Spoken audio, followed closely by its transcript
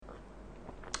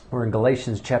We're in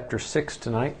Galatians chapter 6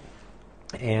 tonight.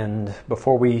 And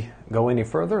before we go any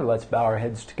further, let's bow our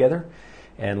heads together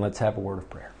and let's have a word of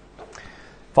prayer.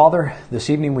 Father, this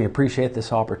evening we appreciate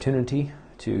this opportunity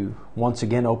to once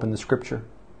again open the Scripture.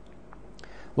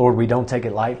 Lord, we don't take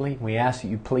it lightly. We ask that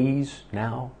you please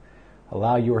now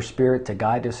allow your Spirit to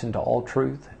guide us into all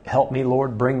truth. Help me,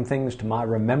 Lord, bring things to my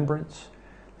remembrance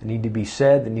that need to be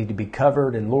said, that need to be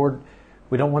covered. And Lord,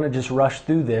 we don't want to just rush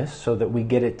through this so that we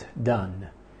get it done.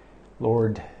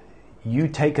 Lord, you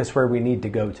take us where we need to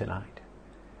go tonight.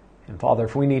 And Father,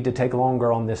 if we need to take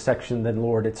longer on this section, then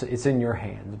Lord, it's in your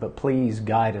hands. But please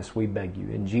guide us, we beg you.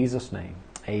 In Jesus' name,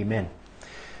 amen.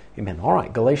 Amen. All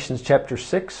right, Galatians chapter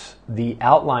 6, the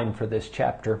outline for this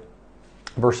chapter,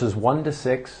 verses 1 to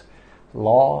 6,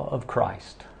 law of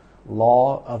Christ.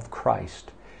 Law of Christ.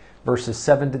 Verses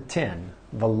 7 to 10,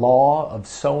 the law of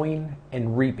sowing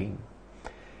and reaping.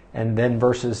 And then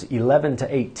verses 11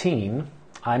 to 18,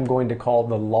 I'm going to call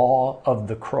the law of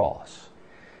the cross.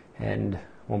 And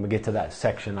when we get to that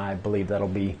section, I believe that'll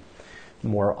be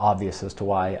more obvious as to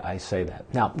why I say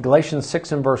that. Now, Galatians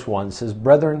 6 and verse 1 says,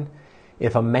 Brethren,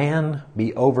 if a man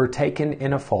be overtaken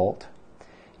in a fault,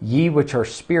 ye which are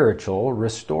spiritual,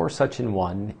 restore such an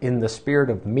one in the spirit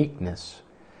of meekness,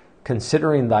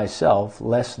 considering thyself,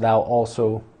 lest thou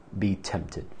also be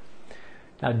tempted.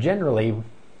 Now, generally,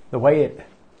 the way it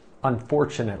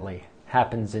unfortunately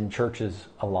happens in churches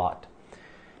a lot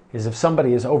is if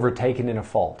somebody is overtaken in a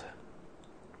fault,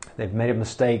 they've made a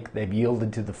mistake, they've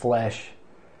yielded to the flesh,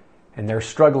 and they're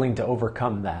struggling to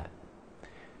overcome that.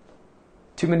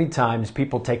 Too many times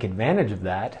people take advantage of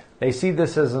that. They see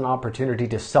this as an opportunity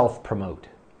to self-promote.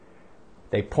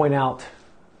 They point out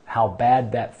how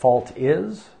bad that fault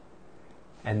is,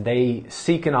 and they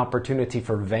seek an opportunity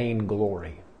for vain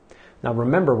glory. Now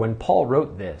remember, when Paul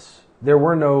wrote this, there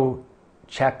were no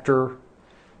chapter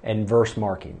and verse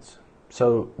markings.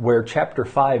 So where chapter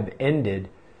 5 ended,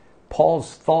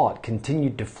 Paul's thought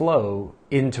continued to flow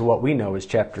into what we know as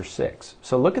chapter 6.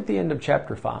 So look at the end of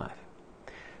chapter 5.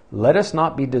 Let us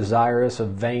not be desirous of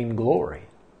vain glory.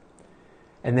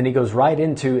 And then he goes right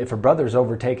into, if a brother's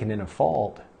overtaken in a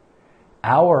fault,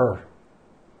 our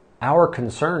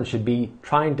concern should be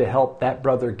trying to help that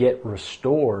brother get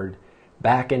restored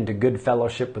back into good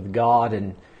fellowship with God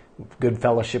and good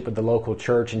fellowship with the local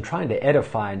church, and trying to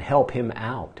edify and help him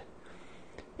out.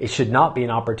 It should not be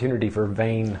an opportunity for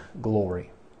vain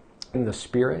glory. In the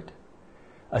Spirit,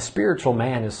 a spiritual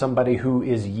man is somebody who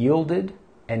is yielded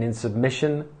and in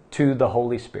submission to the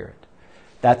Holy Spirit.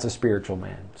 That's a spiritual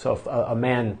man. So if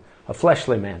a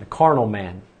fleshly man, a carnal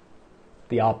man,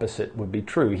 the opposite would be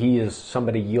true. He is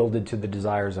somebody yielded to the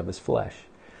desires of his flesh.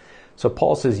 So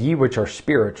Paul says, ye which are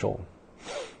spiritual.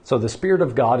 So the Spirit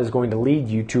of God is going to lead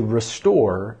you to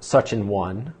restore such an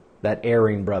one, that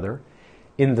erring brother,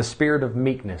 in the spirit of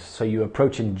meekness. So you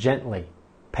approach him gently,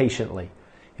 patiently.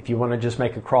 If you want to just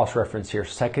make a cross-reference here,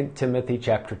 2 Timothy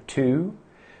chapter 2,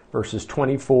 verses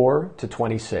 24 to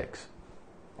 26.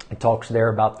 It talks there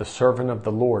about the servant of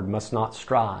the Lord must not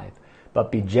strive,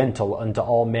 but be gentle unto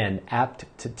all men, apt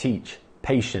to teach,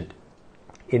 patient,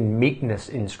 in meekness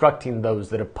instructing those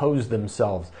that oppose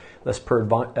themselves, lest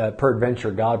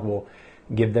peradventure God will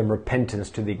give them repentance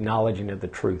to the acknowledging of the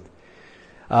truth.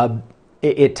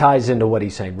 It ties into what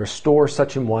he's saying. Restore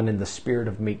such an one in the spirit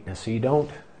of meekness. So you don't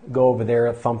go over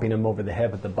there thumping him over the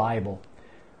head with the Bible,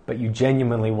 but you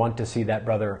genuinely want to see that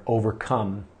brother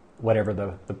overcome whatever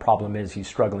the problem is he's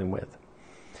struggling with.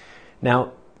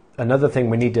 Now, another thing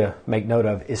we need to make note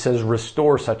of, it says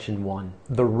restore such an one.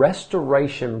 The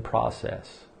restoration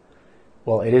process,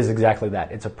 well, it is exactly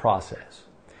that. It's a process.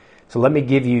 So let me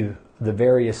give you the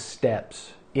various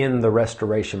steps in the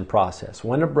restoration process.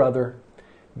 When a brother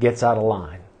gets out of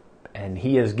line and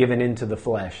he is given into the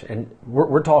flesh, and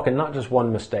we're talking not just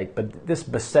one mistake, but this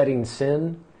besetting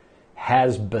sin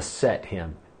has beset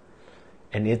him,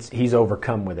 and he's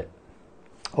overcome with it,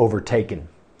 overtaken.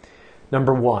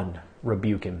 Number one,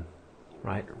 rebuke him,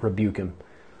 right? Rebuke him.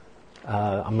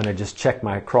 I'm going to just check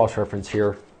my cross-reference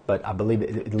here, but I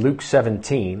believe Luke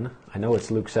 17. I know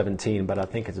it's Luke 17, but I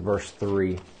think it's verse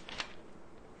 3.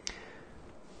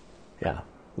 Yeah,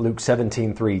 Luke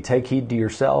 17:3. Take heed to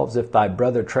yourselves. If thy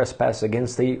brother trespass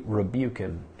against thee, rebuke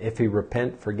him. If he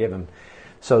repent, forgive him.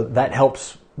 So that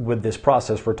helps with this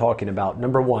process we're talking about.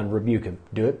 Number one, rebuke him.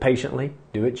 Do it patiently,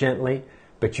 do it gently,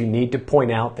 but you need to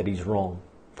point out that he's wrong.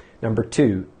 Number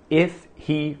two, if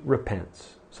he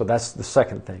repents. So that's the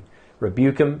second thing.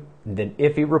 Rebuke him, and then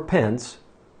if he repents,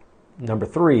 number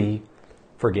three,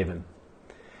 forgive him.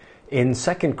 In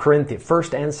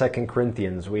 1st and 2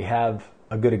 Corinthians, we have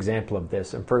a good example of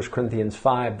this. In 1 Corinthians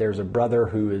 5, there's a brother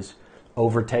who is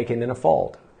overtaken in a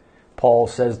fault. Paul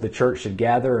says the church should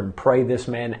gather and pray this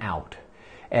man out.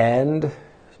 And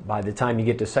by the time you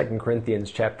get to 2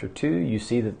 Corinthians chapter 2, you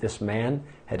see that this man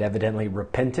had evidently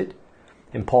repented.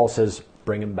 And Paul says,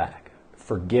 bring him back,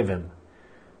 forgive him,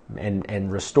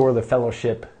 and restore the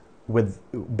fellowship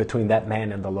between that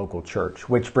man and the local church.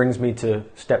 Which brings me to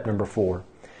step number 4.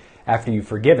 After you've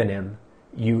forgiven him,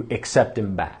 you accept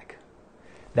him back.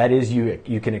 That is,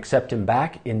 you can accept him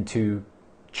back into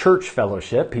church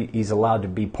fellowship. He's allowed to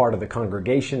be part of the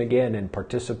congregation again and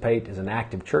participate as an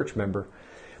active church member,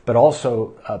 but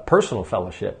also personal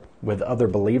fellowship with other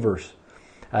believers.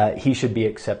 He should be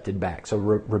accepted back. So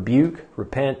rebuke,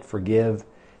 repent, forgive,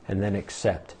 and then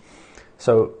accept.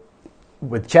 So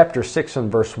with chapter 6 and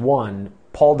verse 1,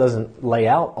 Paul doesn't lay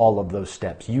out all of those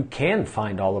steps. You can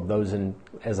find all of those,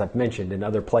 as I've mentioned, in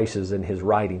other places in his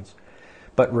writings.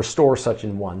 But restore such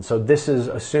an one. So this is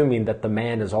assuming that the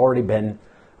man has already been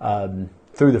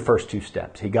through the first 2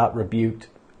 steps. He got rebuked.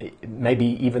 Maybe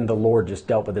even the Lord just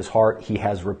dealt with his heart. He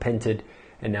has repented.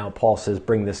 And now Paul says,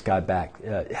 bring this guy back.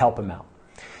 Help him out.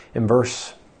 In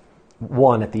verse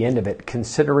 1, at the end of it,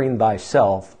 considering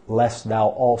thyself, lest thou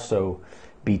also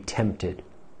be tempted.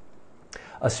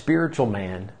 A spiritual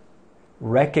man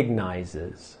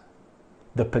recognizes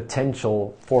the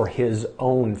potential for his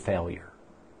own failure.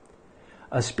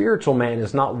 A spiritual man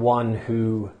is not one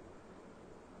who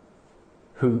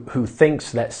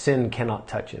thinks that sin cannot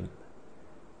touch him.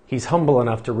 He's humble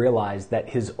enough to realize that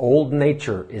his old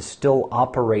nature is still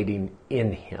operating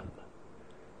in him.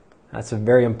 That's a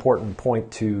very important point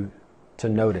to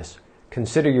notice.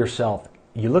 Consider yourself.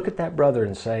 You look at that brother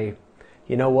and say,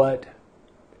 you know what?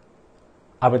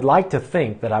 I would like to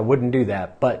think that I wouldn't do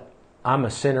that, but I'm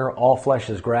a sinner. All flesh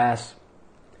is grass.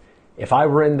 If I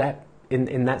were in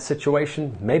that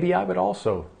situation, maybe I would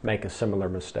also make a similar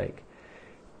mistake.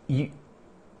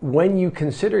 When you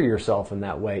consider yourself in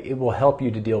that way, it will help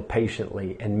you to deal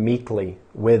patiently and meekly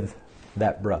with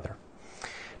that brother.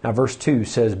 Now, verse 2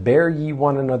 says, bear ye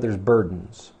one another's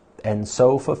burdens, and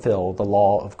so fulfill the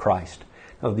law of Christ.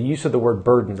 Now, the use of the word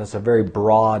burdens, that's a very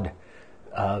broad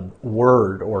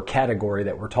word or category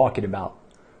that we're talking about.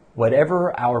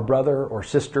 Whatever our brother or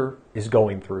sister is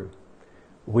going through,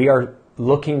 we are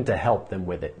looking to help them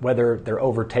with it, whether they're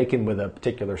overtaken with a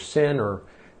particular sin or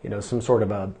some sort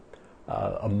of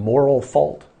a moral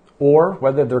fault, or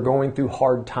whether they're going through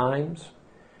hard times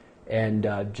and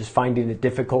just finding it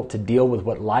difficult to deal with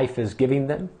what life is giving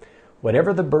them.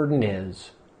 Whatever the burden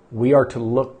is, we are to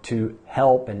look to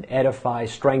help and edify,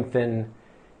 strengthen,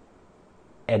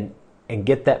 and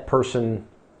get that person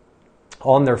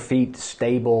on their feet,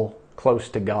 stable, close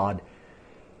to God.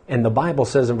 And the Bible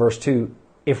says in verse 2,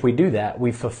 if we do that,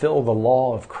 we fulfill the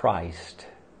law of Christ.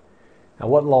 Now,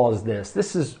 what law is this?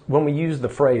 This is when we use the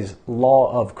phrase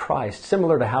law of Christ,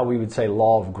 similar to how we would say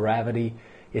law of gravity.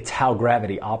 It's how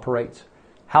gravity operates.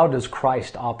 How does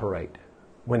Christ operate?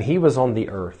 When he was on the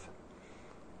earth,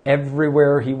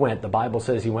 everywhere he went, the Bible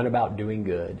says he went about doing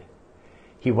good.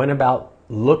 He went about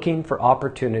looking for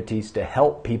opportunities to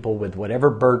help people with whatever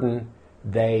burden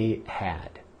they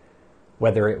had.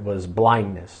 Whether it was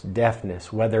blindness,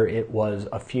 deafness, whether it was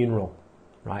a funeral,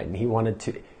 right? And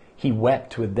he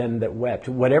wept with them that wept.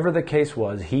 Whatever the case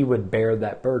was, he would bear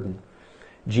that burden.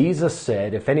 Jesus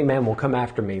said, if any man will come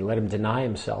after me, let him deny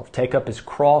himself, take up his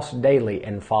cross daily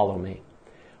and follow me.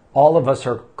 All of us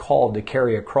are called to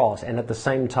carry a cross, and at the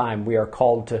same time, we are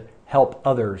called to help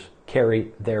others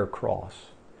carry their cross.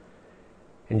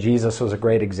 And Jesus was a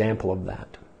great example of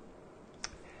that.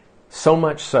 So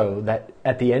much so that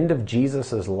at the end of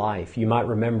Jesus' life, you might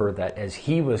remember that as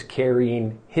he was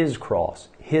carrying his cross,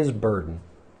 his burden,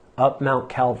 up Mount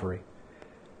Calvary,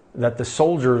 that the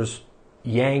soldiers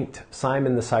yanked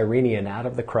Simon the Cyrenian out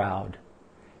of the crowd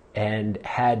and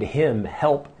had him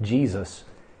help Jesus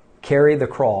carry the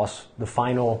cross, the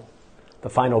final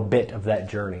bit of that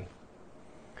journey.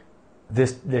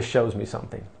 This shows me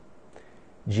something.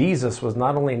 Jesus was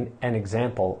not only an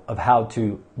example of how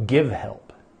to give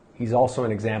help, he's also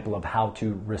an example of how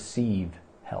to receive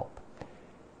help.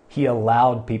 He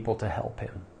allowed people to help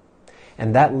him.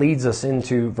 And that leads us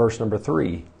into verse number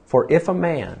 3. For if a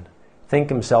man think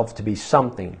himself to be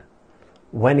something,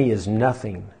 when he is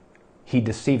nothing, he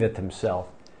deceiveth himself.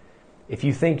 If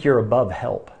you think you're above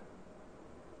help,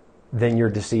 then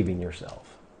you're deceiving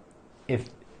yourself.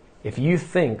 If you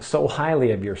think so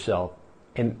highly of yourself,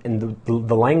 and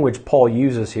the language Paul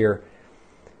uses here,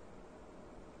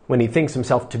 when he thinks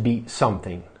himself to be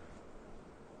something,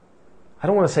 I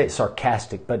don't want to say it's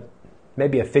sarcastic, but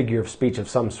maybe a figure of speech of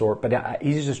some sort, but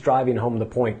he's just driving home the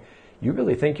point. You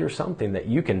really think you're something, that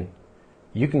you can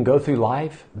You can go through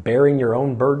life bearing your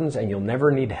own burdens and you'll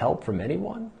never need help from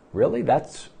anyone? Really?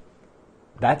 That's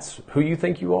who you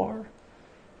think you are?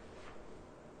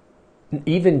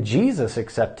 Even Jesus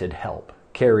accepted help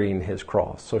carrying his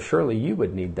cross, so surely you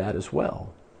would need that as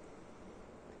well.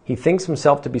 He thinks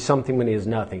himself to be something when he is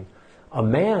nothing. A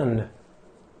man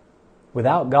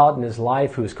without God in his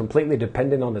life who is completely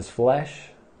dependent on his flesh,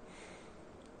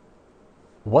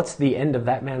 what's the end of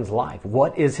that man's life?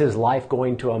 What is his life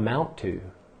going to amount to?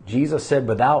 Jesus said,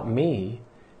 without me,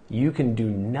 you can do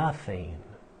nothing,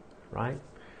 right?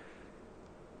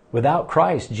 Without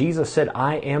Christ, Jesus said,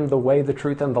 I am the way, the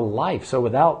truth, and the life. So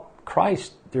without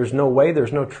Christ, there's no way,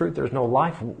 there's no truth, there's no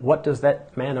life. What does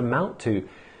that man amount to?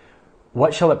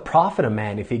 What shall it profit a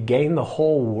man if he gain the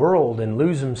whole world and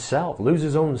lose himself, lose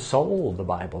his own soul, the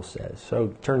Bible says. So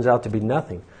it turns out to be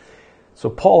nothing. So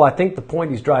Paul, I think the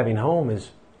point he's driving home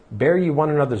is bear ye one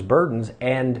another's burdens.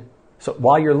 And so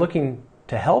while you're looking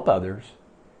to help others,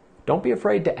 don't be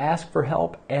afraid to ask for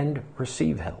help and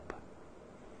receive help.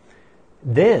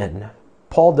 Then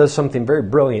Paul does something very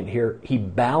brilliant here. He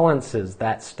balances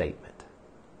that statement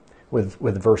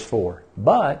with verse 4.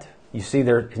 But you see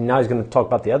there, now he's going to talk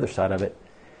about the other side of it.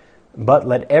 But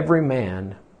let every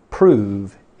man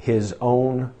prove his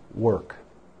own work.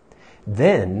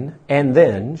 Then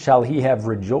shall he have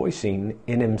rejoicing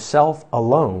in himself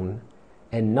alone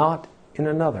and not in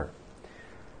another.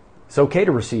 It's okay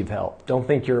to receive help. Don't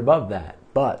think you're above that.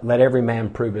 But let every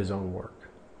man prove his own work.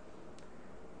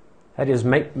 That is,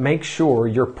 make sure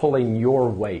you're pulling your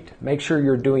weight. Make sure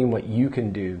you're doing what you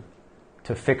can do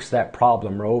to fix that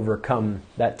problem or overcome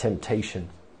that temptation.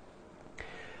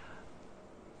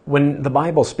 When the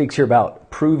Bible speaks here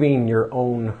about proving your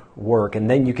own work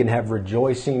and then you can have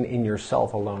rejoicing in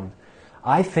yourself alone,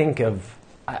 I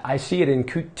see it in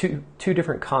two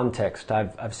different contexts.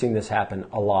 I've seen this happen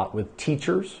a lot with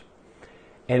teachers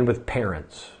and with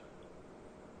parents.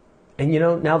 And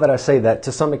now that I say that,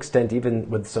 to some extent, even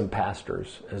with some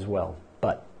pastors as well.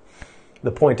 But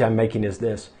the point I'm making is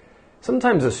this.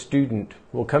 Sometimes a student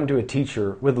will come to a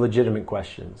teacher with legitimate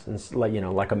questions, and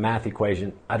like a math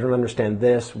equation. I don't understand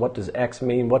this. What does X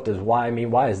mean? What does Y mean?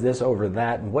 Why is this over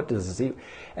that? And what does Z?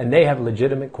 And they have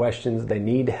legitimate questions. They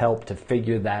need help to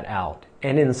figure that out.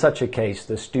 And in such a case,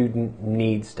 the student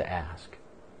needs to ask,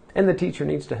 and the teacher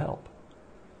needs to help.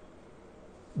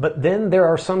 But then there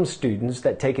are some students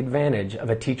that take advantage of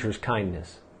a teacher's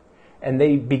kindness, and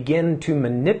they begin to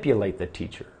manipulate the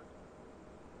teacher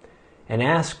and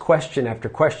ask question after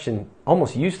question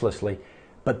almost uselessly,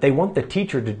 but they want the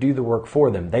teacher to do the work for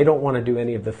them. They don't want to do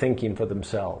any of the thinking for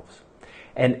themselves.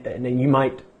 And you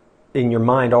might, in your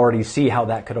mind, already see how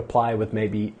that could apply with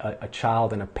maybe a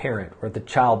child and a parent, where the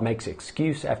child makes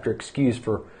excuse after excuse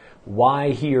for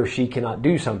why he or she cannot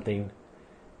do something,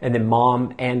 and then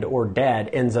mom and or dad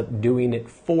ends up doing it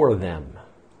for them.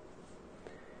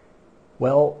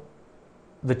 Well,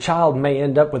 the child may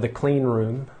end up with a clean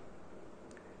room.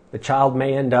 The child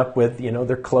may end up with,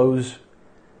 their clothes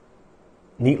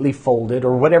neatly folded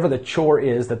or whatever the chore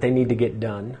is that they need to get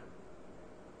done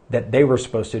that they were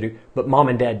supposed to do, but mom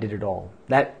and dad did it all.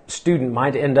 That student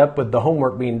might end up with the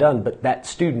homework being done, but that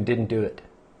student didn't do it.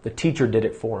 The teacher did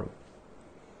it for him.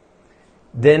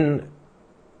 Then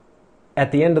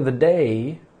at the end of the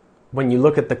day, when you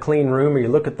look at the clean room or you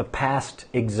look at the past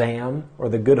exam or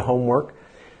the good homework,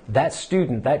 that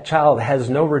student, that child has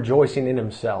no rejoicing in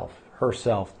himself,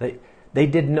 herself. They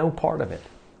did no part of it.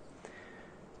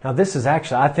 Now this is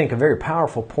actually, I think, a very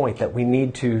powerful point that we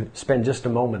need to spend just a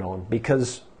moment on,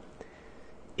 because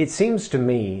it seems to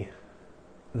me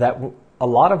that a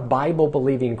lot of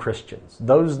Bible-believing Christians,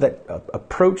 those that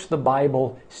approach the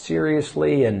Bible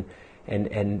seriously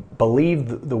and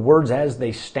believe the words as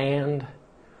they stand,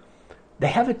 they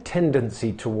have a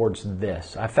tendency towards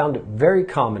this. I found it very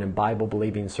common in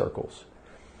Bible-believing circles.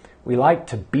 We like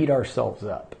to beat ourselves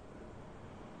up.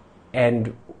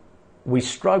 And we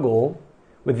struggle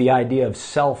with the idea of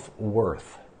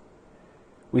self-worth.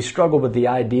 We struggle with the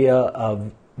idea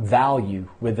of value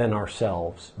within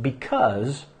ourselves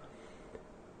because,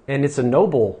 and it's a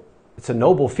noble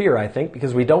fear, I think,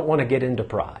 because we don't want to get into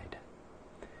pride.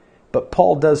 But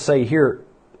Paul does say here,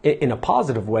 in a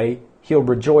positive way, he'll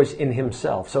rejoice in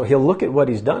himself. So he'll look at what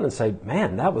he's done and say,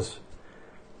 man,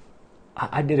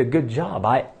 I did a good job.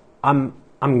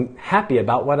 I'm happy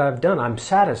about what I've done. I'm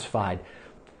satisfied.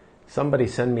 Somebody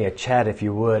send me a chat if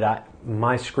you would.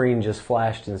 My screen just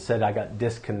flashed and said I got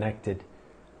disconnected.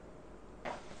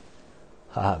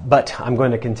 But I'm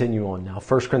going to continue on now.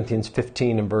 1 Corinthians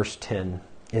 15 and verse 10.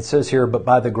 It says here, but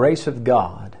by the grace of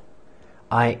God,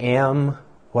 I am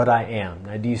what I am.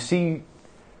 Now, do you see,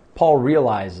 Paul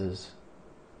realizes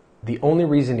the only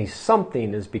reason he's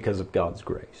something is because of God's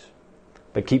grace.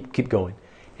 But keep going.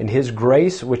 And his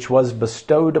grace, which was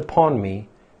bestowed upon me,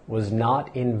 was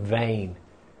not in vain.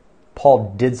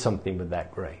 Paul did something with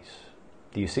that grace.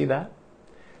 Do you see that?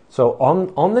 So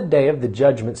on the day of the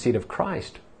judgment seat of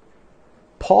Christ,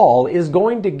 Paul is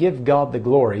going to give God the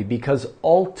glory because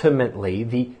ultimately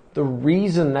the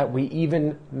reason that we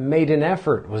even made an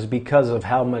effort was because of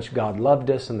how much God loved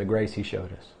us and the grace he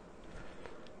showed us.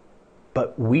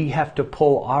 But we have to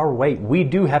pull our weight. We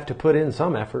do have to put in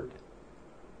some effort.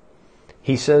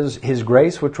 He says, his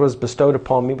grace which was bestowed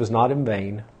upon me was not in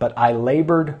vain, but I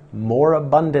labored more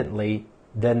abundantly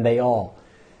than they all.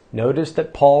 Notice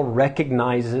that Paul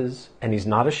recognizes, and he's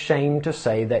not ashamed to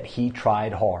say that he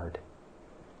tried hard.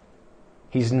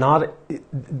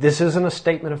 This isn't a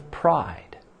statement of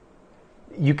pride.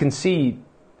 You can see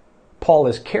Paul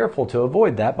is careful to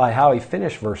avoid that by how he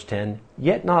finished verse 10,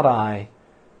 yet not I,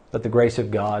 but the grace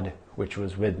of God which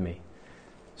was with me.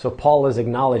 So Paul is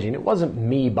acknowledging it wasn't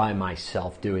me by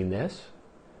myself doing this.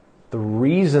 The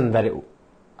reason that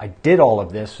I did all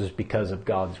of this was because of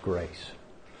God's grace.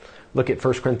 Look at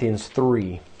 1 Corinthians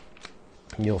 3,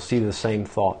 and you'll see the same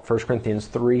thought. 1 Corinthians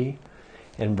 3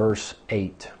 and verse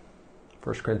 8.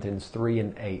 1 Corinthians 3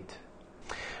 and 8.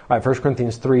 All right, 1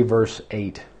 Corinthians 3 verse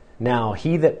 8. Now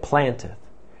he that planteth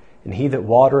and he that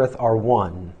watereth are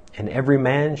one, and every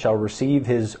man shall receive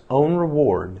his own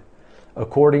reward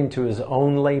according to his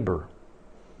own labor.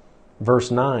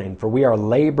 Verse 9, for we are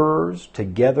laborers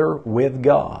together with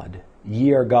God.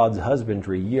 Ye are God's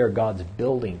husbandry, ye are God's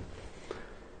building.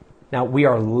 Now we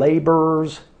are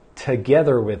laborers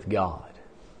together with God.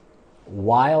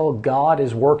 While God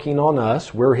is working on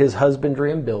us, we're his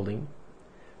husbandry and building.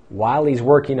 While he's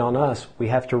working on us, we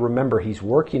have to remember he's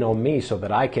working on me so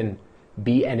that I can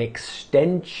be an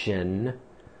extension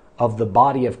of the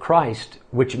body of Christ,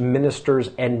 which ministers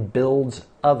and builds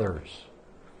others.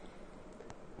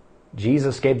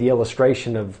 Jesus gave the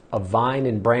illustration of a vine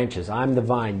and branches. I'm the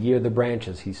vine, ye are the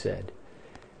branches, he said.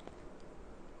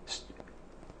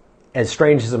 As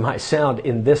strange as it might sound,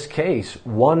 in this case,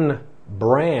 one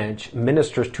branch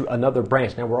ministers to another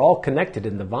branch. Now, we're all connected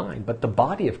in the vine, but the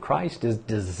body of Christ is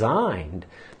designed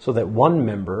so that one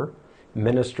member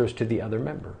ministers to the other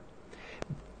member.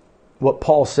 What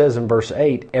Paul says in verse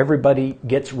 8, everybody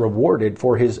gets rewarded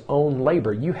for his own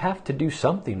labor. You have to do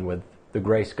something with the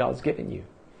grace God's given you.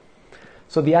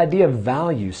 So the idea of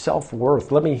value,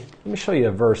 self-worth, let me show you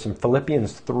a verse in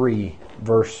Philippians 3,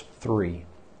 verse 3.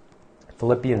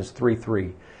 Philippians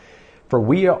 3:3. For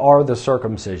we are the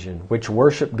circumcision, which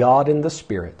worship God in the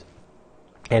Spirit,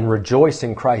 and rejoice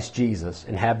in Christ Jesus,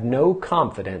 and have no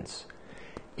confidence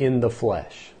in the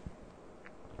flesh.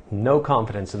 No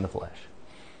confidence in the flesh.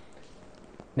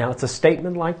 Now, it's a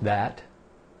statement like that,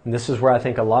 and this is where I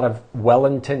think a lot of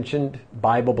well-intentioned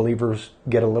Bible believers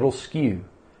get a little skew.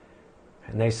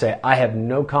 And they say, I have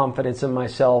no confidence in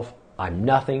myself. I'm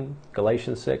nothing,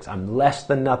 Galatians 6. I'm less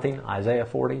than nothing, Isaiah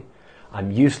 40. I'm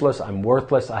useless, I'm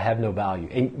worthless, I have no value.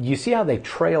 And you see how they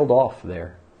trailed off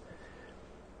there?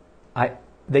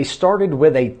 They started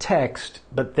with a text,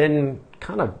 but then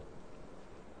kind of,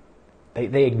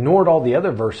 they ignored all the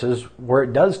other verses where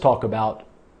it does talk about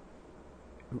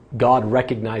God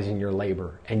recognizing your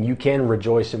labor, and you can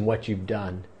rejoice in what you've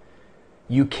done.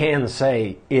 You can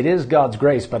say, it is God's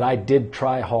grace, but I did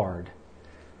try hard.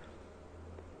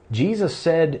 Jesus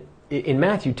said, in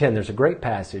Matthew 10, there's a great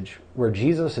passage where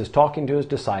Jesus is talking to his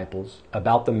disciples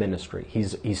about the ministry.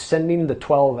 He's sending the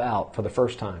 12 out for the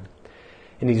first time.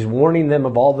 And he's warning them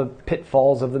of all the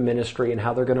pitfalls of the ministry and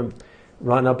how they're going to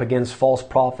run up against false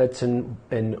prophets and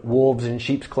wolves in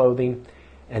sheep's clothing.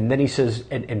 And then he says,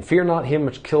 and fear not him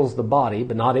which kills the body,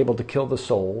 but not able to kill the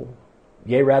soul.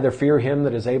 Yea, rather fear him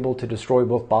that is able to destroy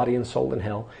both body and soul in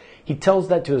hell. He tells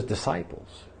that to his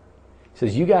disciples. He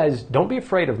says, you guys, don't be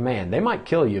afraid of man. They might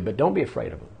kill you, but don't be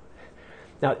afraid of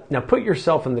them. Now put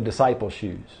yourself in the disciples'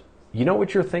 shoes. You know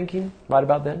what you're thinking right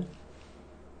about then?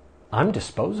 I'm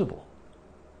disposable.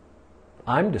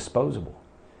 I'm disposable.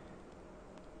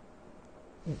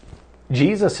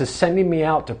 Jesus is sending me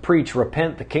out to preach,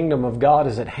 repent, the kingdom of God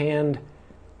is at hand.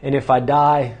 And if I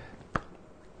die,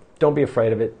 don't be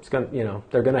afraid of it. It's gonna,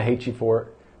 they're going to hate you for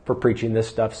preaching this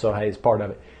stuff. So hey, it's part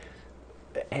of it.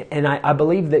 And I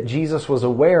believe that Jesus was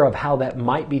aware of how that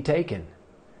might be taken.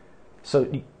 So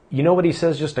you know what he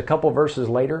says just a couple verses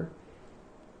later?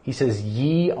 He says,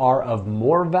 ye are of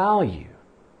more value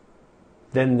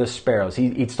than the sparrows.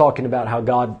 He's talking about how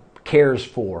God cares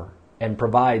for and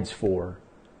provides for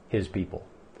his people.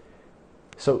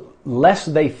 So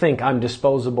lest they think I'm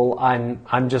disposable,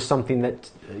 I'm just something that,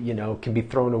 can be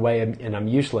thrown away and I'm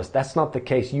useless. That's not the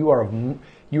case. You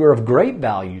are of great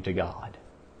value to God.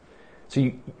 So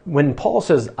when Paul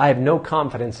says, I have no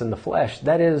confidence in the flesh,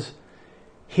 that is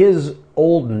his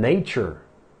old nature.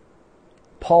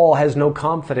 Paul has no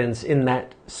confidence in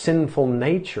that sinful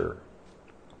nature.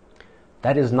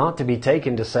 That is not to be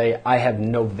taken to say, I have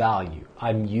no value,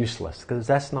 I'm useless, because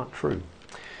that's not true.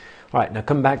 All right, now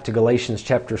come back to Galatians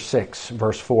chapter 6,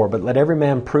 verse 4. But let every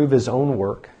man prove his own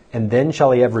work, and then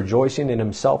shall he have rejoicing in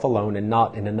himself alone and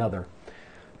not in another.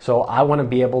 So I want to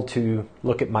be able to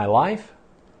look at my life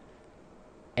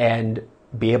and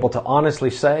be able to honestly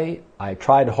say, I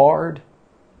tried hard.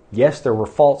 Yes, there were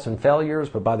faults and failures,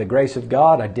 but by the grace of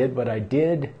God, I did what I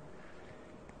did.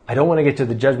 I don't want to get to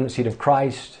the judgment seat of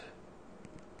Christ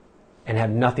and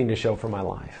have nothing to show for my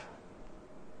life.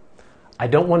 I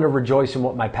don't want to rejoice in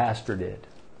what my pastor did.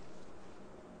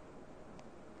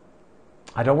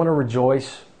 I don't want to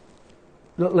rejoice.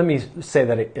 Let me say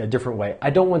that a different way.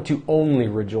 I don't want to only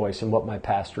rejoice in what my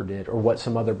pastor did or what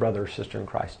some other brother or sister in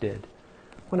Christ did.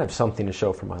 I want to have something to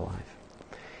show for my life.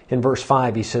 In verse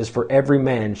 5, he says, for every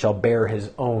man shall bear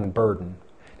his own burden.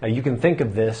 Now you can think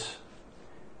of this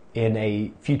in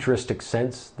a futuristic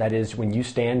sense. That is, when you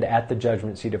stand at the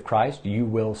judgment seat of Christ, you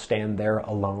will stand there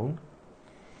alone.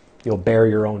 You'll bear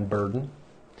your own burden.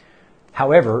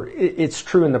 However, it's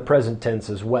true in the present tense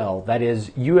as well. That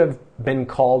is, you have been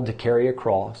called to carry a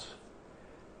cross.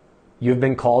 You've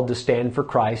been called to stand for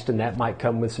Christ, and that might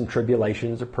come with some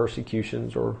tribulations or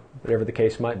persecutions or whatever the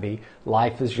case might be.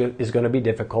 Life is going to be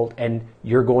difficult, and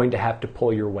you're going to have to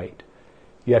pull your weight.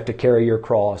 You have to carry your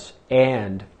cross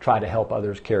and try to help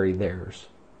others carry theirs.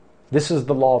 This is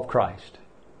the law of Christ.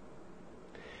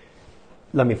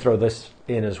 Let me throw this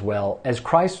in as well. As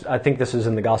Christ, I think this is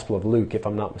in the Gospel of Luke, if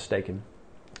I'm not mistaken.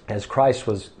 As Christ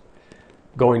was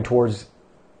going towards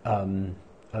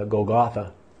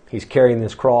Golgotha, he's carrying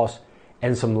this cross,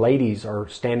 and some ladies are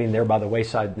standing there by the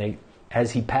wayside, and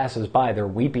as he passes by, they're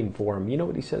weeping for him. You know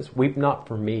what he says? Weep not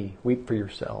for me, weep for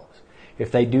yourselves.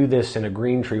 If they do this in a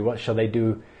green tree, what shall they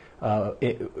do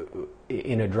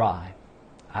in a dry?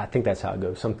 I think that's how it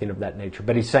goes, something of that nature.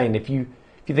 But he's saying, if you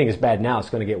think it's bad now, it's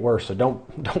going to get worse. So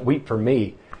don't weep for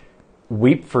me.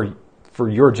 Weep for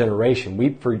your generation.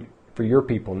 Weep for your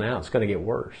people now. It's going to get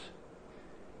worse.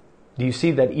 Do you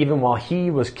see that even while he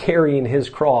was carrying his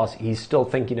cross, he's still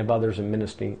thinking of others and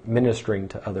ministering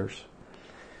to others?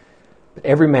 But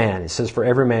every man, it says, for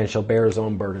every man shall bear his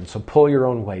own burden. So pull your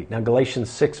own weight. Now Galatians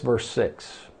 6, verse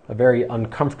 6, a very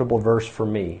uncomfortable verse for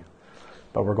me,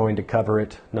 but we're going to cover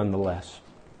it nonetheless.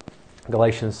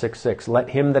 Galatians 6:6, let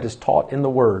him that is taught in the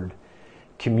word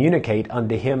communicate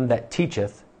unto him that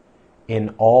teacheth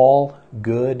in all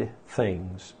good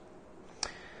things.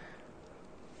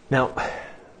 Now,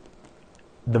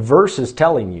 the verse is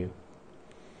telling you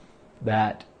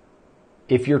that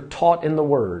if you're taught in the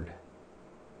word,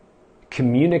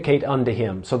 communicate unto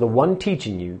him. So the one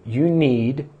teaching you, you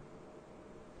need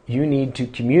to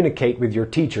communicate with your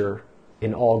teacher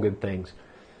in all good things.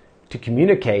 To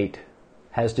communicate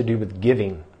has to do with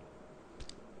giving.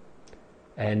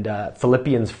 And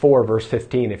Philippians 4, verse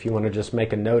 15, if you want to just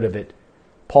make a note of it,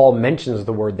 Paul mentions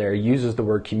the word there, uses the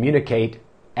word communicate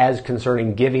as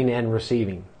concerning giving and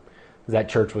receiving. That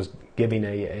church was giving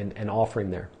an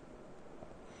offering there.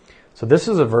 So this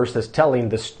is a verse that's telling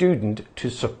the student to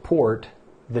support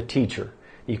the teacher.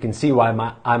 You can see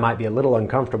why I might be a little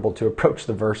uncomfortable to approach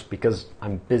the verse because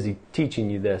I'm busy teaching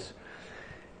you this.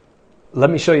 Let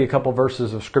me show you a couple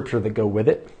verses of scripture that go with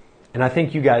it. And I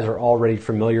think you guys are already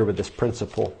familiar with this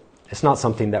principle. It's not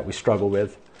something that we struggle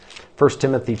with. 1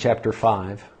 Timothy chapter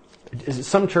 5.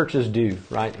 Some churches do,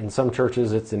 right? In some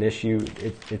churches it's an issue.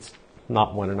 It's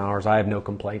not one in ours. I have no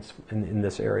complaints in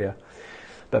this area.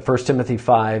 But 1 Timothy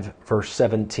 5, verse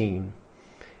 17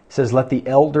 says, let the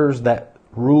elders that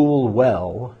rule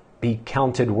well be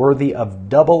counted worthy of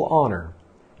double honor,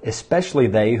 especially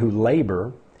they who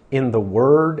labor in the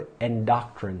word and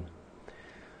doctrine.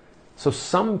 So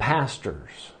some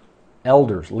pastors,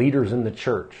 elders, leaders in the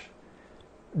church,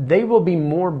 they will be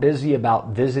more busy about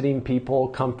visiting people,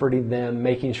 comforting them,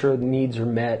 making sure the needs are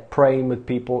met, praying with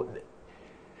people,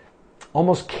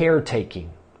 almost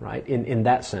caretaking, right, in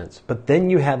that sense. But then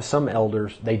you have some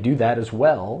elders, they do that as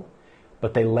well,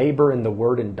 but they labor in the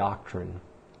word and doctrine.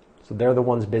 So they're the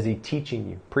ones busy teaching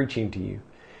you, preaching to you.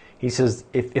 He says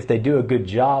if they do a good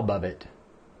job of it,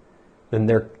 then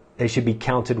they should be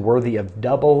counted worthy of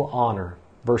double honor.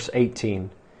 Verse 18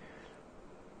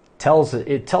 tells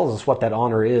us what that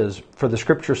honor is. For the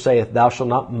scripture saith, thou shalt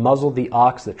not muzzle the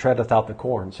ox that treadeth out the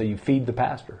corn. So you feed the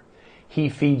pastor. He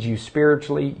feeds you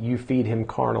spiritually, you feed him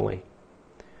carnally.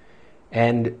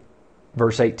 And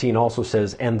verse 18 also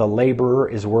says, and the laborer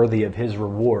is worthy of his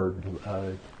reward,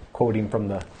 quoting from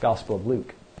the Gospel of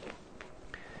Luke.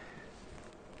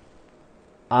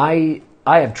 I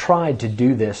have tried to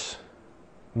do this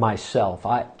myself.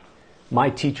 My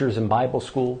teachers in Bible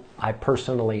school, I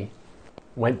personally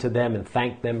went to them and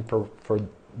thanked them for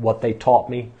what they taught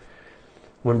me.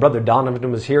 When Brother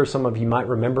Donovan was here, some of you might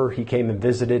remember, he came and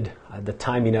visited. The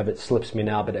timing of it slips me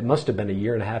now, but it must have been 1.5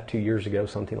 years, 2 years ago,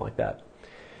 something like that.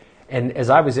 And as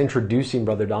I was introducing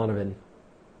Brother Donovan,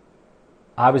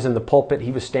 I was in the pulpit.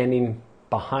 He was standing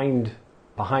behind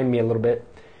me a little bit.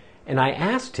 And I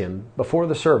asked him before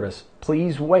the service,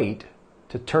 please wait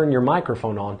to turn your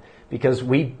microphone on, because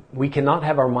we cannot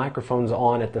have our microphones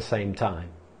on at the same time.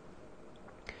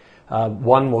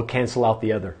 One will cancel out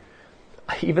the other.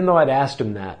 Even though I'd asked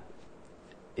him that,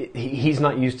 he's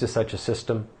not used to such a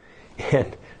system.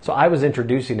 And so I was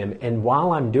introducing him, and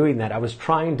while I'm doing that, I was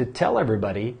trying to tell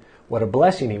everybody what a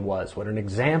blessing he was, what an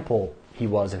example he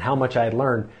was, and how much I had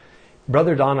learned.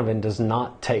 Brother Donovan does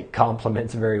not take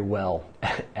compliments very well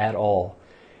at all.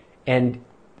 And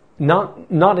not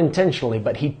intentionally,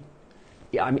 but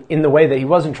in the way that he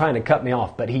wasn't trying to cut me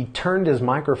off, but he turned his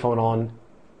microphone on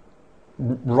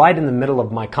right in the middle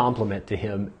of my compliment to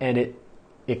him, and it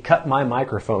cut my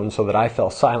microphone so that I fell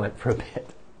silent for a bit.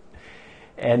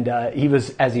 And he was,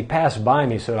 as he passed by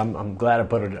me, said, I'm glad I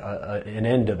put an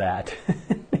end to that.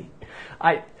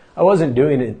 I wasn't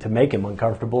doing it to make him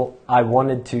uncomfortable. I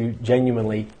wanted to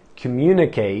genuinely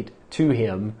communicate to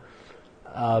him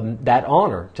that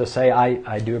honor, to say,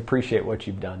 I do appreciate what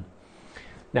you've done.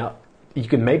 Now, you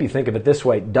can maybe think of it this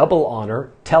way: double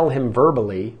honor, tell him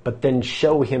verbally, but then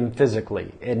show him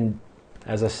physically. And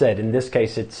as I said, in this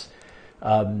case, it's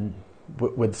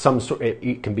with some sort.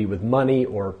 It can be with money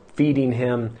or feeding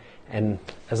him. And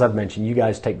as I've mentioned, you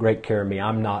guys take great care of me.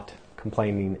 I'm not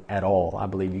complaining at all. I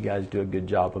believe you guys do a good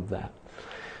job of that.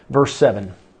 Verse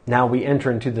 7. Now we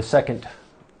enter into the second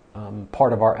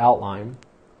part of our outline.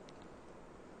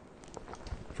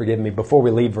 Forgive me, before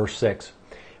we leave verse 6.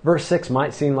 Verse 6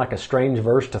 might seem like a strange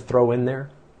verse to throw in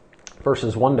there.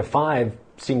 Verses 1 to 5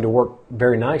 seem to work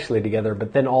very nicely together,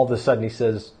 but then all of a sudden he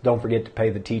says, don't forget to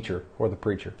pay the teacher or the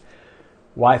preacher.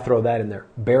 Why throw that in there?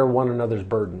 Bear one another's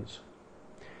burdens.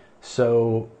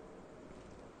 So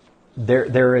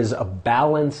there is a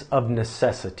balance of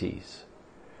necessities.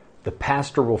 The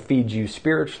pastor will feed you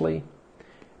spiritually,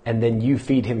 and then you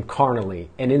feed him carnally.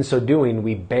 And in so doing,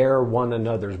 we bear one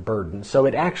another's burdens. So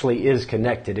it actually is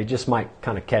connected. It just might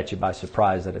kind of catch you by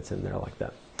surprise that it's in there like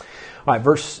that. All right,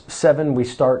 verse 7, we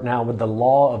start now with the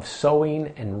law of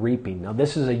sowing and reaping. Now,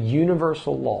 this is a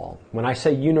universal law. When I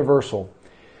say universal,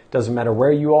 doesn't matter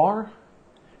where you are,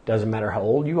 doesn't matter how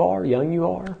old you are, young you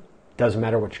are, doesn't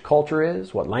matter what your culture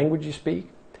is, what language you speak.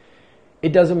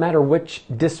 It doesn't matter which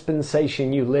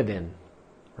dispensation you live in,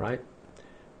 right?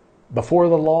 Before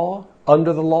the law,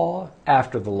 under the law,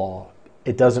 after the law.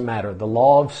 It doesn't matter. The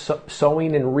law of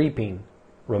sowing and reaping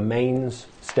remains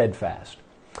steadfast.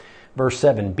 Verse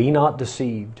 7, be not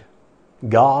deceived.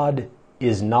 God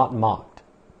is not mocked.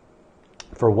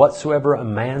 For whatsoever a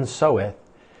man soweth,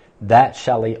 that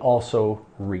shall he also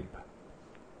reap.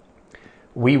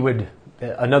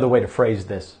 Another way to phrase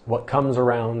this, what comes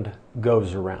around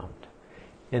goes around.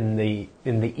 In the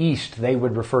East, they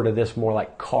would refer to this more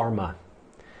like karma.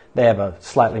 They have a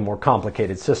slightly more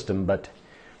complicated system, but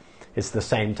it's the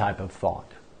same type of thought.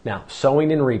 Now,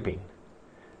 sowing and reaping.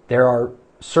 There are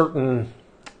certain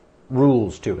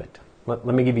rules to it. Let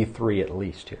me give you 3 at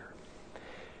least here.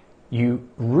 You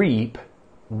reap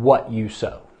what you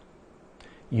sow.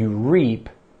 You reap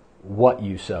what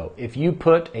you sow. If you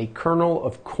put a kernel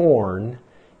of corn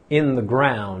in the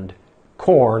ground,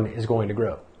 corn is going to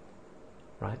grow,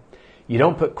 right? You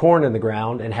don't put corn in the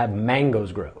ground and have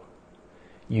mangoes grow.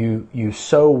 You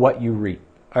sow what you reap.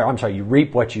 You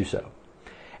reap what you sow.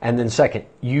 And then second,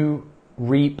 you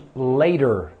reap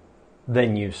later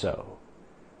than you sow.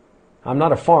 I'm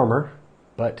not a farmer,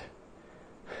 but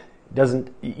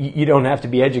you don't have to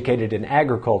be educated in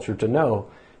agriculture to know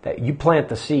that you plant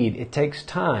the seed. It takes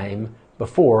time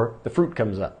before the fruit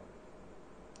comes up.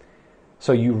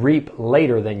 So you reap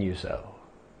later than you sow.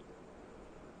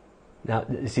 Now,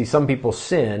 see, some people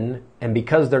sin, and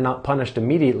because they're not punished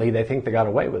immediately, they think they got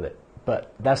away with it.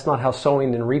 But that's not how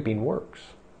sowing and reaping works.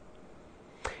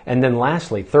 And then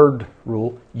lastly, third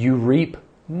rule, you reap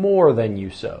more than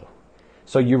you sow.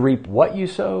 So you reap what you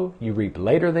sow, you reap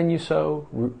later than you sow,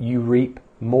 you reap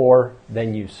more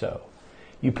than you sow.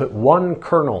 You put one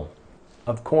kernel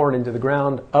of corn into the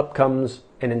ground, up comes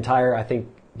an entire, I think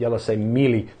yellow say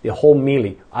mealy, the whole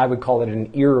mealy. I would call it an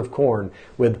ear of corn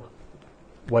with,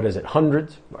 what is it,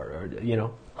 hundreds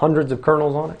of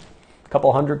kernels on it, a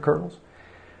couple hundred kernels.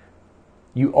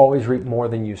 You always reap more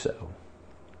than you sow.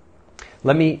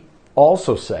 Let me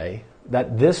also say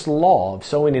that this law of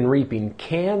sowing and reaping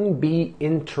can be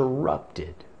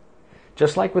interrupted.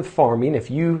 Just like with farming, if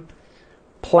you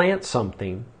plant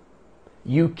something,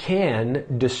 you can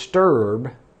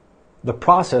disturb the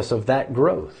process of that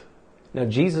growth. Now,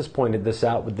 Jesus pointed this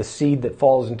out with the seed that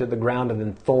falls into the ground and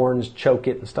then thorns choke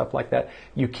it and stuff like that.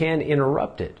 You can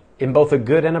interrupt it in both a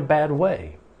good and a bad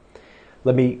way.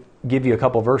 Let me give you a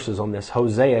couple verses on this.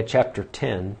 Hosea chapter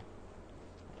 10.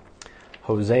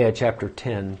 Hosea chapter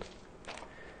 10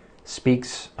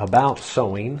 speaks about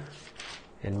sowing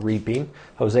and reaping.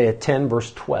 Hosea 10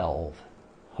 verse 12.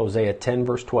 Hosea 10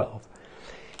 verse 12.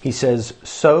 He says,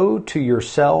 "Sow to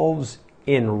yourselves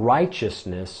in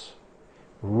righteousness,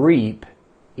 reap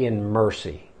in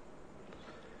mercy."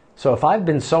 So if I've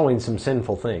been sowing some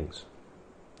sinful things,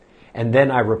 and then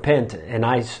I repent and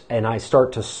I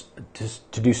start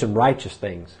to do some righteous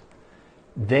things,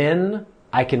 then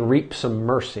I can reap some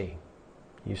mercy.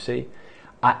 You see,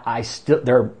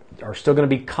 there are still going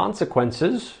to be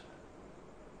consequences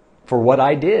for what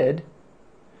I did,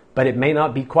 but it may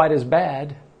not be quite as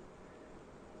bad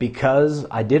because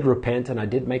I did repent and I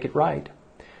did make it right.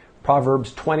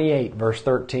 Proverbs 28 verse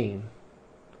 13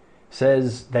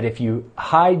 says that if you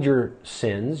hide your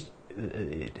sins,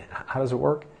 how does it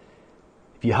work?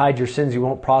 If you hide your sins, you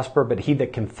won't prosper, but he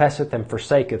that confesseth and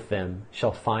forsaketh them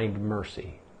shall find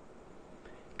mercy.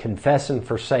 Confess and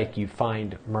forsake, you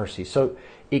find mercy. So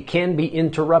it can be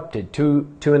interrupted to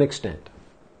an extent.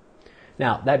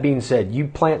 Now, that being said, you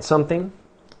plant something,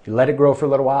 you let it grow for a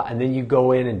little while, and then you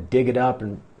go in and dig it up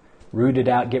and root it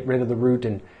out, get rid of the root,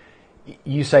 and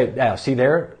you say, see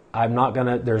there,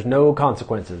 there's no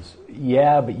consequences.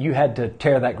 Yeah, but you had to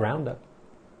tear that ground up.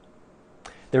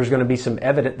 There's going to be some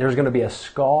evidence, there's going to be a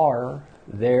scar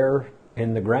there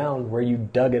in the ground where you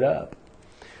dug it up.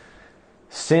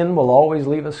 Sin will always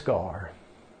leave a scar.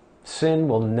 Sin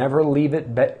will never leave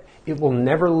it will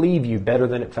never leave you better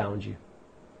than it found you.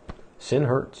 Sin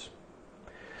hurts.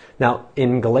 Now,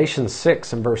 in Galatians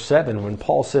 6 and verse 7, when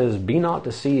Paul says, "Be not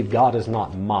deceived, God is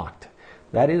not mocked,"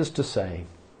 that is to say,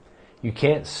 you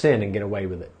can't sin and get away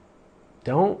with it.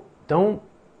 Don't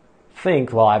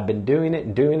think, well, I've been doing it,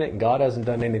 and God hasn't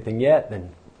done anything yet, then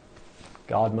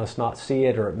God must not see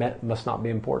it, or it must not be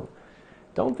important.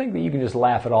 Don't think that you can just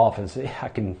laugh it off and say, I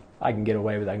can get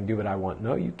away with it, I can do what I want.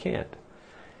 No, you can't.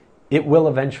 It will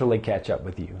eventually catch up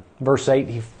with you. Verse 8,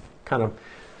 he kind of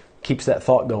keeps that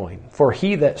thought going. "For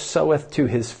he that soweth to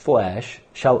his flesh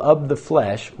shall of the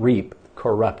flesh reap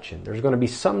corruption." There's going to be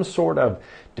some sort of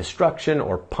destruction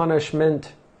or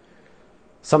punishment.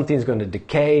 Something's going to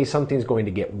decay. Something's going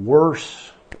to get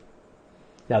worse.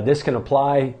 Now, this can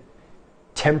apply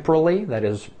temporally, that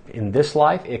is, in this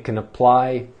life. It can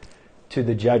apply to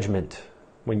the judgment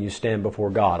when you stand before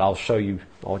God.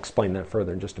 I'll explain that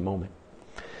further in just a moment.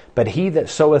 "But he that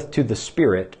soweth to the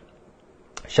Spirit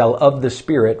shall of the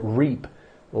Spirit reap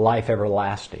life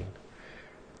everlasting."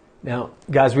 Now,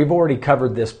 guys, we've already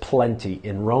covered this plenty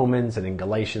in Romans and in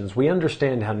Galatians. We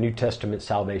understand how New Testament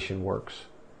salvation works.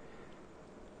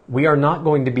 We are not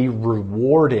going to be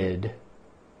rewarded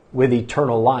with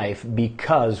eternal life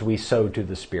because we sow to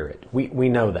the Spirit. We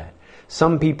know that.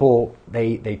 Some people,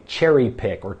 they cherry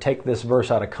pick or take this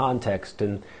verse out of context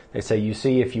and they say, you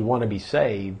see, if you want to be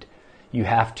saved, you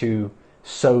have to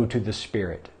sow to the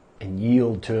Spirit and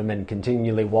yield to Him and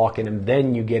continually walk in Him.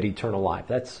 Then you get eternal life.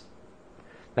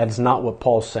 That is not what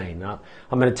Paul's saying. Now,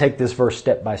 I'm going to take this verse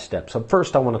step by step. So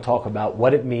first I want to talk about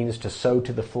what it means to sow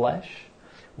to the flesh,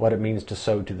 what it means to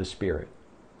sow to the Spirit.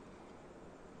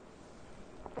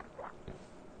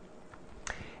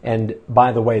 And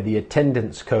by the way, the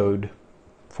attendance code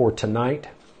for tonight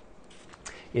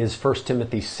is 1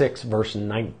 Timothy 6, verse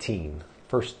 19.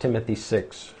 1 Timothy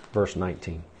 6, verse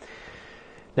 19.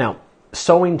 Now,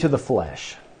 sowing to the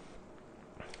flesh.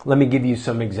 Let me give you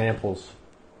some examples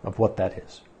of what that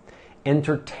is.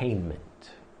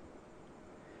 Entertainment.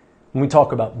 When we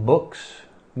talk about books,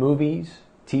 movies,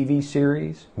 TV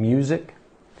series, music,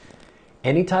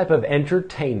 any type of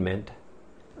entertainment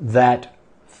that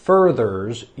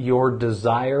furthers your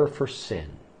desire for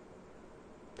sin.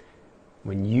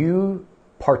 When you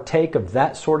partake of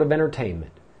that sort of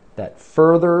entertainment that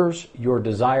furthers your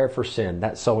desire for sin,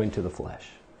 that's sowing to the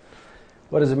flesh.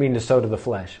 What does it mean to sow to the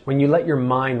flesh? When you let your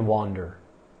mind wander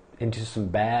into some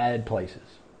bad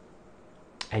places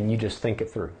and you just think it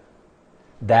through.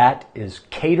 That is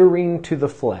catering to the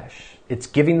flesh. It's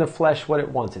giving the flesh what it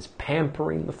wants. It's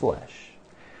pampering the flesh.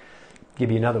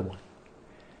 Give you another one.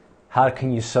 How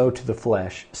can you sow to the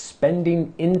flesh?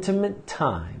 Spending intimate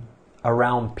time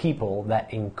around people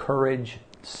that encourage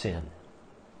sin.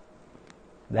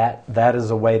 That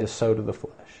is a way to sow to the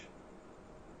flesh.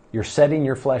 You're setting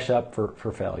your flesh up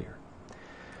for failure.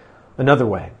 Another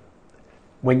way,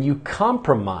 when you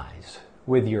compromise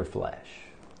with your flesh,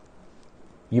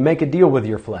 you make a deal with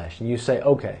your flesh and you say,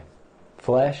 okay,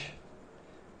 flesh,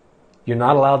 you're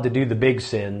not allowed to do the big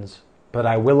sins, but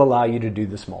I will allow you to do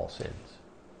the small sins.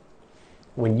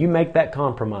 When you make that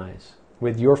compromise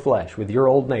with your flesh, with your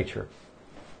old nature,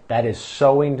 that is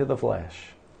sowing to the flesh.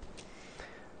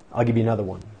 I'll give you another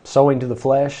one. Sowing to the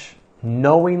flesh,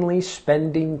 knowingly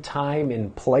spending time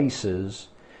in places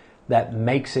that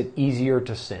makes it easier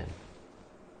to sin.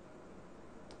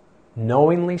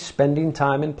 Knowingly spending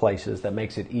time in places that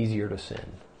makes it easier to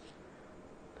sin.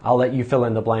 I'll let you fill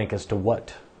in the blank as to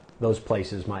what those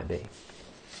places might be.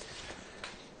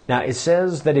 Now, it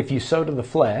says that if you sow to the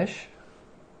flesh,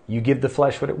 you give the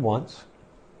flesh what it wants,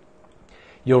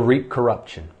 you'll reap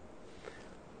corruption.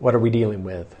 What are we dealing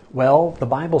with? Well, the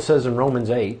Bible says in Romans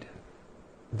 8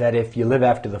 that if you live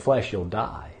after the flesh, you'll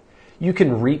die. You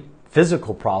can reap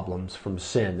physical problems from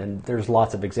sin, and there's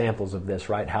lots of examples of this,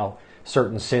 right? How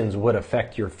certain sins would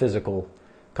affect your physical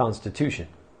constitution.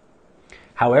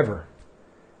 However,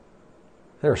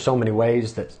 there are so many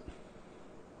ways that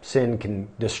sin can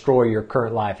destroy your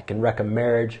current life. It can wreck a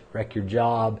marriage, wreck your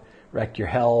job, wreck your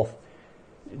health,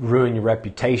 ruin your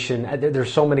reputation.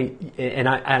 There's so many, and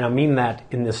I mean that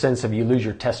in the sense of you lose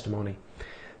your testimony.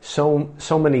 So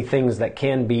many things that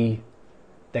can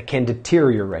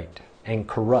deteriorate and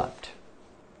corrupt.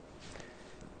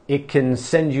 It can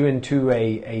send you into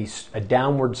a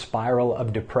downward spiral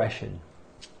of depression.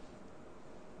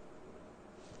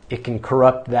 It can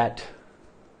corrupt that.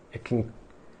 It can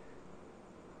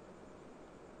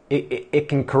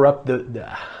corrupt the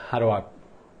how do I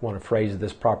want to phrase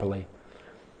this properly?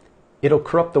 It'll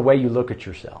corrupt the way you look at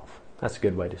yourself. That's a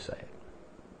good way to say it.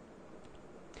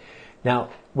 Now,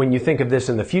 when you think of this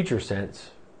in the future sense,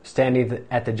 standing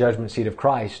at the judgment seat of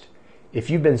Christ, if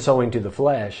you've been sowing to the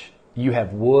flesh, you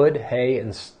have wood, hay,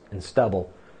 and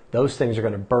stubble. Those things are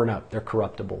going to burn up. They're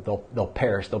corruptible. They'll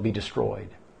perish. They'll be destroyed.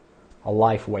 A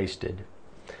life wasted.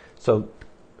 So,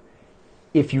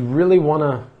 if you really want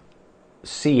to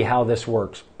see how this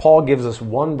works, Paul gives us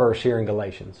one verse here in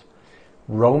Galatians.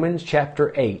 Romans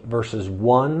chapter 8, verses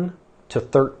 1 to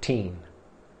 13.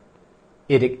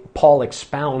 Paul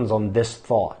expounds on this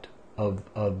thought of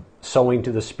sowing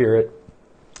to the spirit,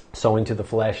 sowing to the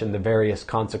flesh, and the various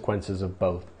consequences of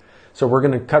both. So we're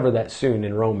going to cover that soon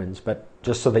in Romans, but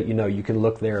just so that you know, you can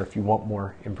look there if you want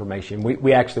more information.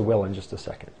 We actually will in just a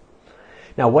second.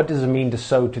 Now, what does it mean to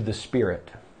sow to the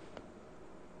spirit?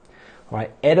 All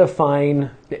right, edifying,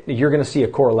 you're going to see a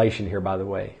correlation here, by the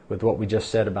way, with what we just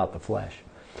said about the flesh.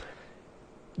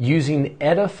 Using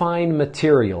edifying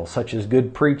material, such as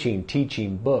good preaching,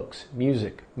 teaching, books,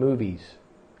 music, movies,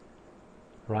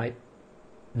 right?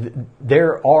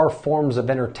 There are forms of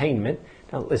entertainment.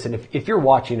 Now, listen, if you're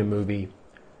watching a movie,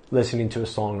 listening to a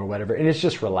song or whatever, and it's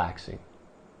just relaxing,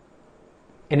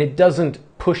 and it doesn't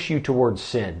push you towards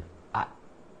sin,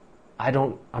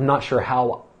 I'm not sure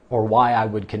how or why I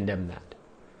would condemn that.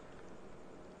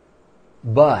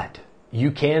 But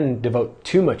you can devote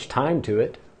too much time to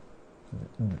it.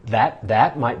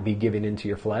 That might be giving into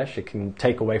your flesh. It can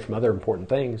take away from other important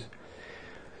things.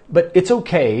 But it's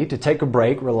okay to take a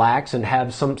break, relax, and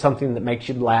have something that makes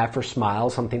you laugh or smile,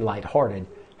 something lighthearted.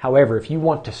 However, if you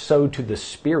want to sow to the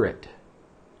Spirit,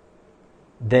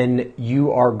 then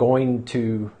you are going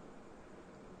to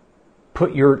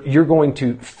you're going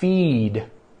to feed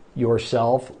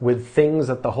yourself with things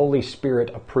that the Holy Spirit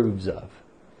approves of.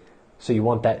 So you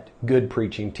want that good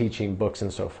preaching, teaching, books,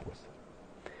 and so forth.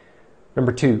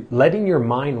 Number 2, letting your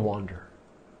mind wander,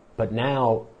 but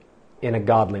now in a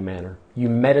godly manner. You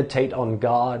meditate on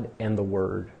God and the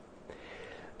Word.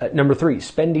 Number 3,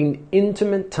 spending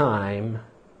intimate time,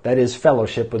 that is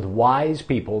fellowship, with wise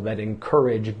people that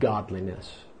encourage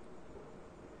godliness.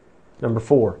 Number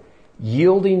 4,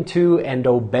 yielding to and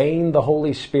obeying the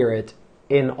Holy Spirit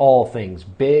in all things,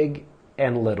 big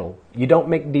and little. You don't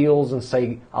make deals and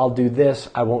say, I'll do this,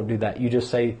 I won't do that. You just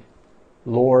say,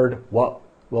 Lord, what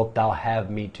wilt thou have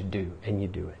me to do? And you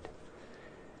do it.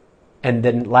 And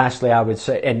then lastly, I would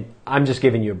say, and I'm just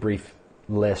giving you a brief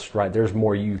list, right? There's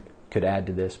more you could add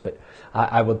to this, but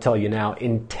I will tell you now,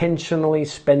 intentionally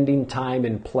spending time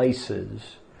in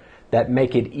places that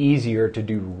make it easier to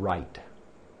do right.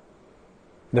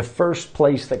 The first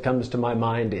place that comes to my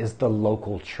mind is the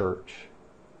local church.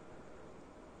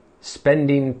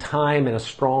 spending time in a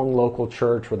strong local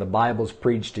church where the Bible's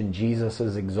preached and Jesus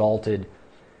is exalted,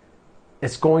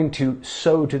 it's going to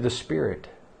sow to the Spirit.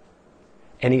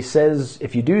 And he says,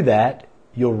 if you do that,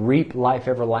 you'll reap life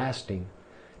everlasting.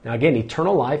 Now again,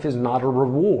 eternal life is not a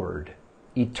reward.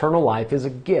 Eternal life is a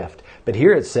gift. But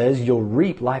here it says you'll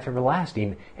reap life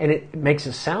everlasting. And it makes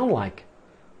it sound like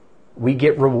we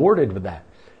get rewarded with that.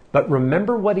 But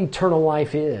remember what eternal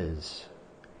life is.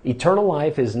 Eternal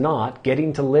life is not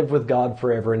getting to live with God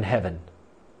forever in heaven.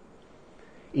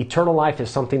 Eternal life is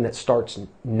something that starts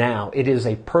now. It is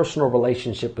a personal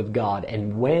relationship with God.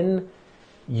 And when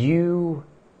you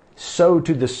sow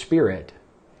to the Spirit,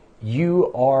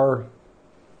 you are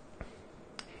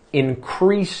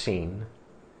increasing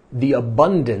the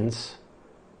abundance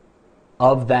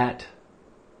of that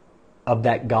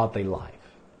godly life,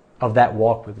 of that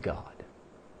walk with God.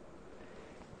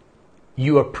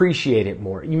 You appreciate it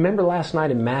more. You remember last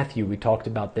night in Matthew we talked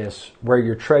about this, where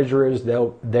your treasure is,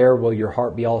 there will your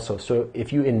heart be also. So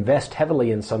if you invest heavily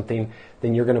in something,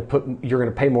 then you're going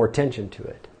to pay more attention to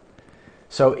it.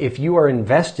 So if you are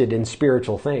invested in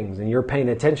spiritual things and you're paying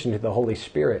attention to the Holy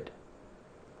Spirit,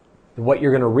 what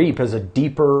you're going to reap is a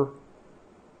deeper,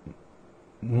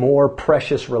 more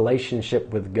precious relationship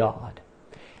with God.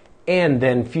 And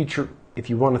then if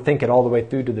you want to think it all the way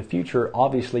through to the future,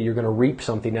 obviously you're going to reap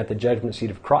something at the judgment seat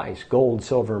of Christ, gold,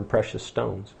 silver, and precious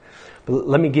stones. But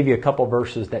let me give you a couple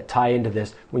verses that tie into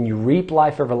this. When you reap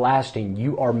life everlasting,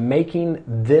 you are making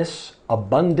this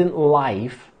abundant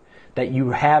life that you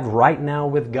have right now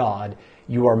with God,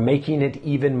 you are making it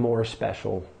even more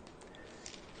special.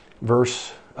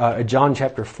 John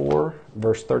chapter 4,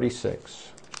 verse 36.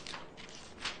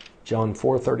 John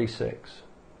 4:36.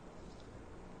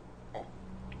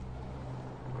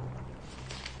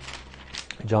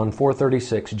 John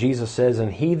 4:36, Jesus says,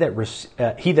 "And he that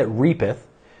reapeth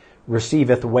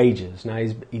receiveth wages." Now,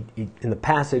 in the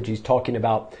passage, he's talking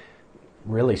about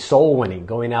really soul winning,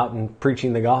 going out and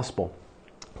preaching the gospel,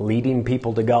 leading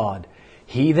people to God.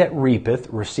 "He that reapeth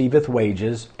receiveth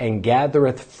wages, and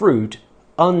gathereth fruit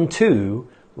unto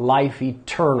life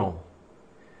eternal."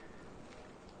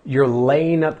 You're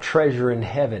laying up treasure in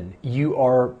heaven. You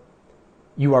are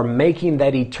making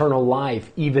that eternal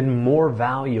life even more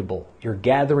valuable. You're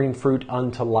gathering fruit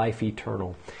unto life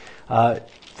eternal.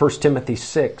 1 Timothy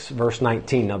 6, verse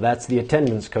 19. Now that's the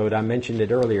attendance code. I mentioned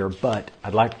it earlier, but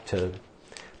I'd like to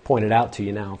point it out to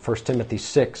you now. 1 Timothy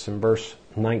 6 and verse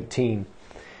 19.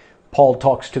 Paul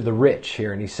talks to the rich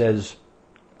here, and he says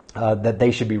that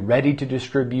they should be ready to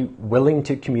distribute, willing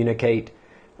to communicate,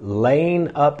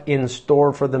 laying up in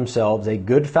store for themselves a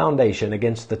good foundation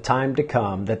against the time to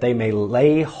come, that they may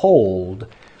lay hold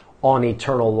on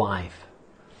eternal life.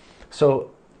 So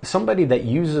somebody that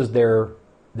uses their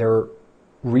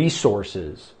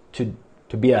resources to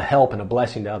be a help and a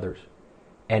blessing to others,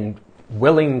 and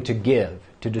willing to give,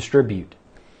 to distribute,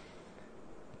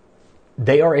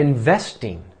 they are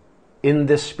investing in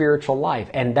this spiritual life,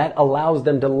 and that allows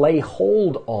them to lay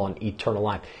hold on eternal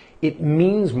life. It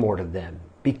means more to them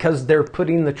because they're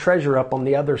putting the treasure up on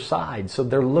the other side. So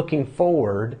they're looking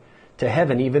forward to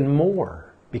heaven even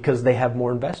more because they have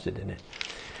more invested in it.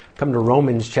 Come to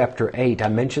Romans chapter 8. I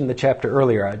mentioned the chapter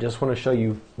earlier. I just want to show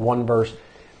you one verse.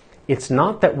 It's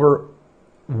not that we're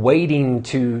waiting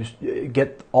to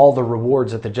get all the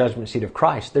rewards at the judgment seat of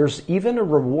Christ. There's even a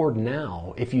reward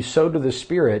now. If you sow to the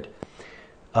Spirit,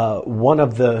 one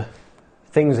of the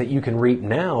things that you can reap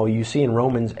now, you see in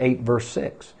Romans 8, verse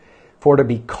 6. "For to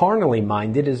be carnally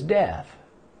minded is death."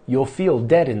 You'll feel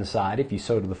dead inside if you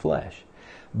sow to the flesh.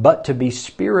 "But to be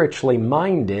spiritually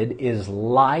minded is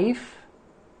life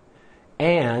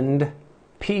and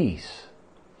peace."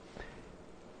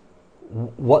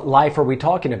 What life are we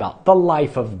talking about? The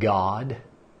life of God.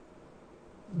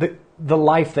 The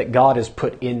life that God has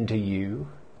put into you.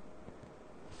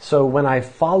 So when I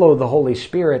follow the Holy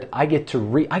Spirit, I get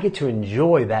to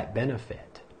enjoy that benefit.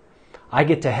 I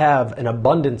get to have an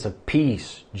abundance of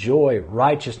peace, joy,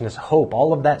 righteousness, hope.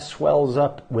 All of that swells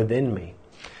up within me.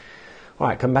 All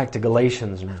right, come back to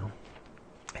Galatians now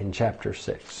in chapter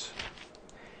 6.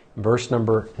 Verse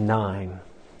number 9.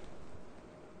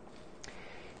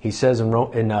 He says in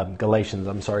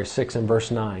Galatians 6 and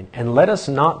verse 9, "And let us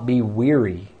not be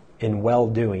weary in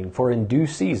well-doing, for in due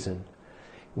season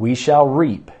we shall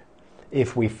reap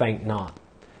if we faint not."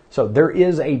 So there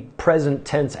is a present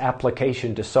tense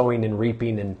application to sowing and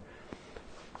reaping and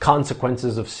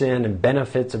consequences of sin and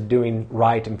benefits of doing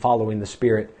right and following the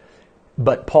Spirit.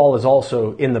 But Paul is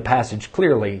also in the passage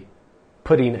clearly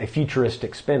putting a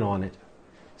futuristic spin on it,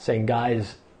 saying,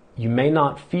 guys, you may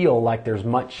not feel like there's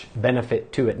much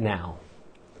benefit to it now.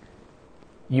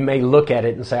 you may look at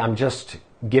it and say, I'm just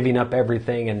giving up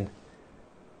everything and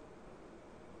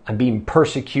I'm being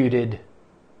persecuted.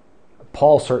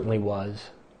 Paul certainly was.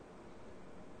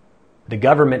 The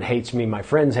government hates me. My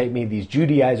friends hate me. These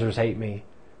Judaizers hate me.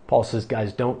 Paul says,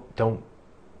 guys, don't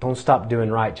stop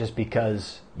doing right just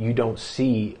because you don't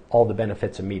see all the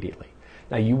benefits immediately.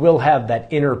 Now, you will have that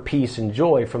inner peace and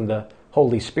joy from the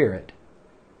Holy Spirit.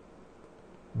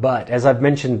 But as I've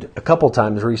mentioned a couple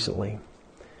times recently,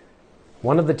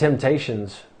 one of the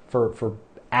temptations for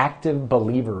active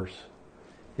believers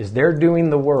is they're doing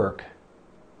the work,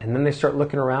 and then they start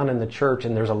looking around in the church,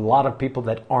 and there's a lot of people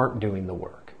that aren't doing the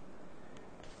work.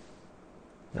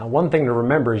 Now, one thing to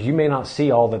remember is you may not see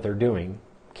all that they're doing.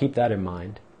 Keep that in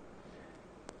mind.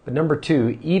 But number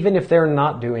two, even if they're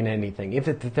not doing anything, if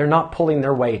they're not pulling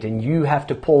their weight, and you have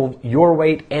to pull your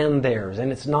weight and theirs,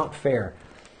 and it's not fair,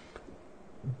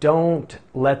 don't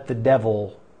let the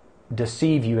devil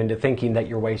deceive you into thinking that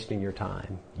you're wasting your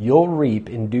time. You'll reap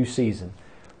in due season.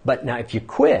 But now if you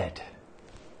quit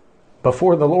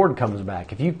before the Lord comes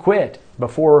back, if you quit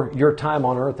before your time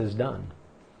on earth is done,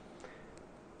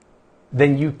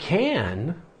 then you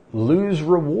can lose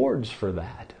rewards for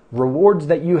that. Rewards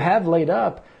that you have laid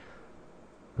up,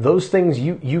 those things,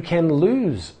 you can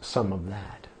lose some of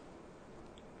that.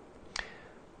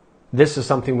 This is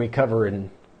something we cover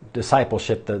in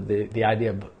discipleship, the idea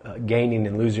of gaining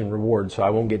and losing rewards, so I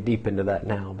won't get deep into that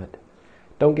now, but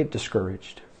don't get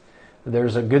discouraged.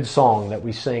 There's a good song that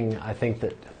we sing, I think,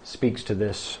 that speaks to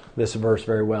this verse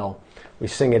very well. We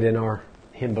sing it in our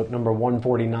hymn book, number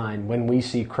 149, When We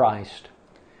See Christ.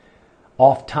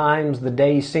 Oft times the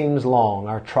day seems long,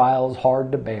 our trials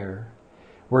hard to bear.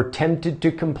 We're tempted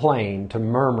to complain, to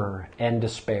murmur and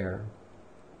despair.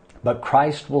 But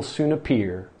Christ will soon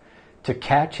appear to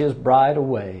catch His bride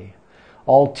away,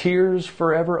 all tears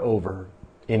forever over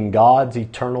in God's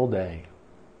eternal day.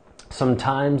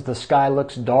 Sometimes the sky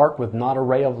looks dark with not a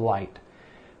ray of light.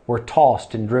 We're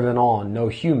tossed and driven on, no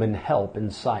human help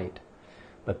in sight.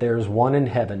 But there's one in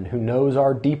heaven who knows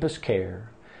our deepest care.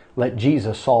 Let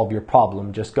Jesus solve your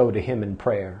problem, just go to Him in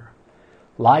prayer.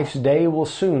 Life's day will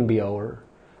soon be o'er,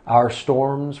 our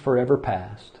storms forever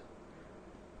past.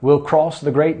 We'll cross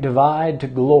the great divide to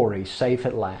glory safe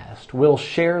at last. We'll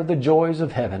share the joys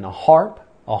of heaven, a harp,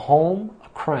 a home, a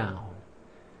crown.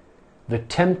 The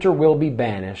tempter will be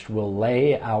banished, we'll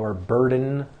lay our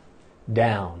burden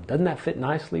down. Doesn't that fit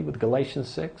nicely with Galatians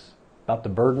 6 about the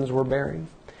burdens we're bearing?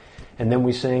 And then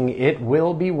we sing, it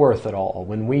will be worth it all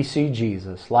when we see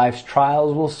Jesus. Life's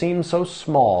trials will seem so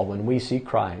small when we see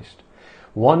Christ.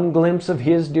 One glimpse of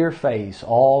His dear face,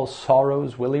 all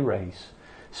sorrows will erase.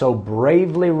 So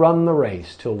bravely run the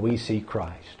race till we see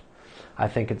Christ. I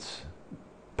think it's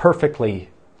perfectly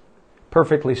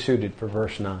suited for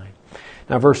verse 9.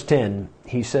 Now verse 10,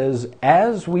 he says,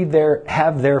 as we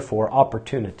have therefore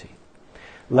opportunity,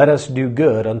 let us do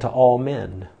good unto all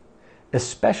men,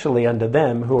 especially unto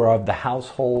them who are of the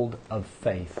household of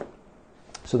faith.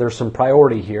 So there's some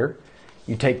priority here.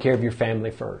 You take care of your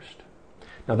family first.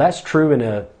 Now that's true in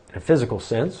a physical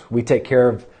sense. We take care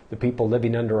of the people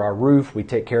living under our roof. We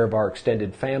take care of our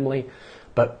extended family.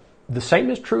 But the same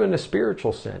is true in a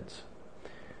spiritual sense.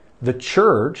 The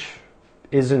church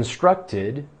is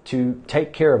instructed to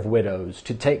take care of widows,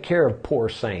 to take care of poor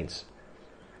saints.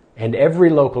 And every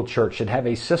local church should have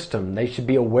a system. They should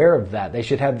be aware of that. They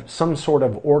should have some sort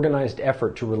of organized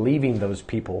effort to relieving those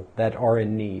people that are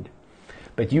in need.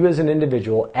 But you as an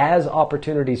individual, as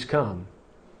opportunities come,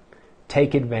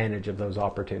 take advantage of those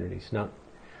opportunities. Now,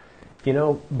 you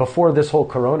know, before this whole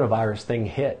coronavirus thing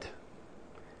hit,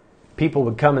 people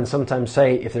would come and sometimes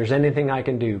say, if there's anything I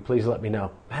can do, please let me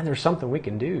know. Man, there's something we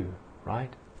can do,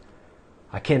 right?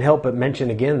 I can't help but mention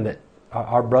again that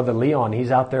our brother Leon, he's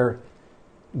out there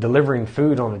delivering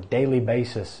food on a daily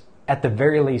basis. At the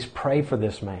very least, pray for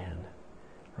this man,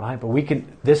 right? But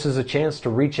this is a chance to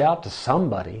reach out to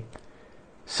somebody.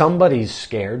 Somebody's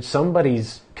scared.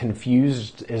 Somebody's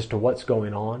confused as to what's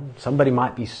going on. Somebody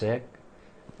might be sick.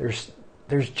 There's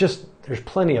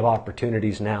plenty of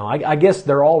opportunities now. I guess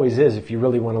there always is if you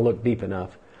really want to look deep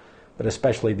enough, but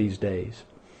especially these days.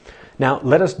 Now,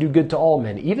 let us do good to all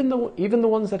men, even the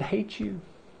ones that hate you,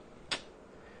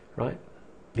 right?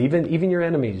 Even your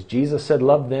enemies. Jesus said,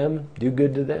 love them, do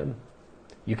good to them.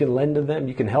 You can lend to them,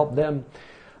 you can help them.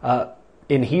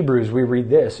 In Hebrews, we read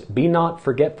this, be not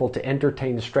forgetful to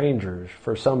entertain strangers,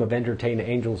 for some have entertained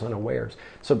angels unawares.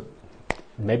 So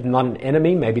maybe not an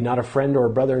enemy, maybe not a friend or a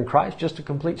brother in Christ, just a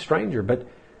complete stranger, but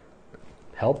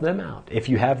help them out if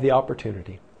you have the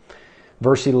opportunity.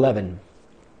 Verse 11,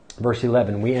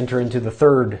 we enter into the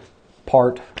third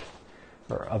part,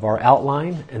 of our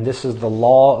outline, and this is the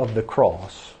law of the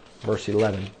cross, verse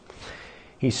 11.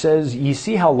 He says, "Ye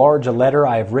see how large a letter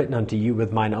I have written unto you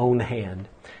with mine own hand."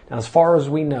 Now, as far as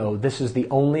we know, this is the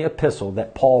only epistle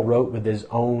that Paul wrote with his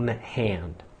own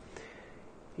hand.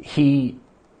 He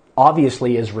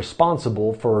obviously is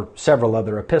responsible for several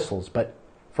other epistles, but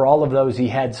for all of those, he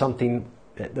had something,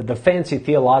 the fancy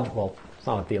theological, well, it's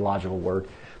not a theological word,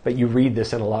 but you read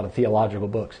this in a lot of theological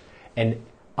books, an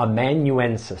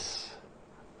amanuensis,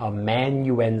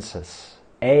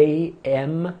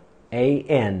 A-M-A-N-U-E-N-S-I-S,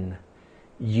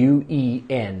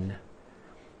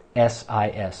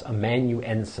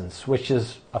 amanuensis, which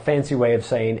is a fancy way of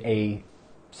saying a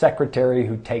secretary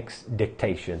who takes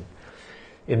dictation.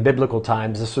 In biblical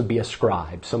times, this would be a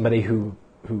scribe, somebody who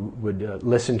would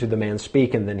listen to the man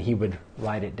speak and then he would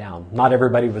write it down. Not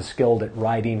everybody was skilled at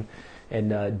writing,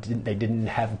 and they didn't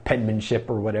have penmanship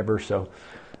or whatever, so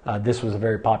this was a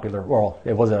very popular, well,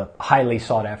 it was a highly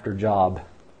sought after job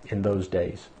in those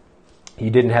days. You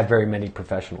didn't have very many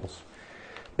professionals.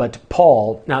 But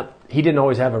Paul, now, he didn't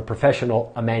always have a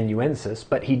professional amanuensis,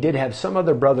 but he did have some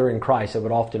other brother in Christ that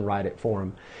would often write it for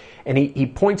him. And he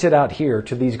points it out here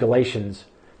to these Galatians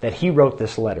that he wrote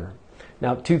this letter.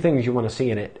 Now, two things you want to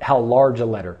see in it. How large a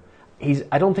letter.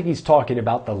 I don't think he's talking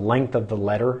about the length of the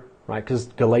letter, right? Because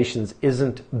Galatians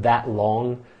isn't that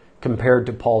long compared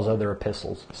to Paul's other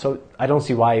epistles. So I don't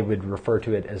see why he would refer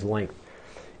to it as length.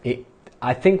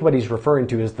 I think what he's referring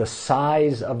to is the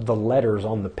size of the letters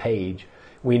on the page.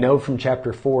 We know from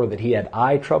chapter 4 that he had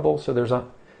eye trouble, so there's a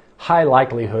high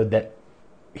likelihood that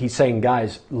he's saying,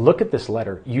 guys, look at this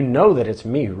letter. You know that it's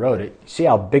me who wrote it. See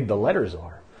how big the letters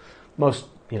are. Most,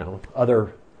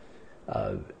 other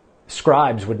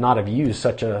scribes would not have used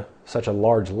such a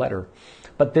large letter.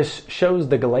 But this shows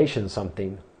the Galatians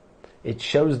something. It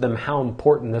shows them how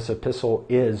important this epistle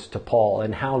is to Paul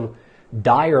and how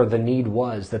dire the need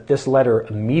was that this letter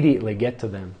immediately get to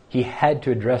them. He had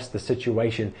to address the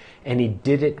situation, and he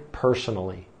did it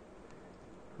personally.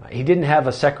 He didn't have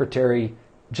a secretary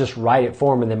just write it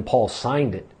for him and then Paul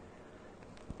signed it.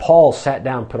 Paul sat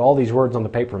down, put all these words on the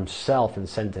paper himself and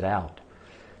sent it out.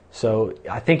 So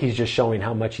I think he's just showing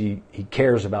how much he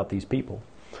cares about these people.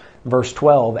 Verse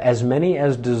 12, "As many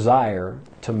as desire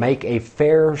to make a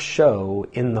fair show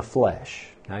in the flesh."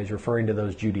 Now he's referring to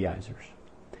those Judaizers.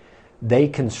 "They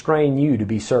constrain you to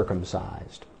be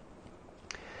circumcised."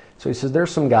 So he says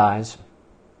there's some guys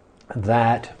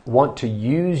that want to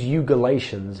use you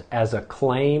Galatians as a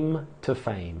claim to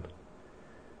fame.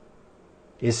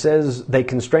 It says they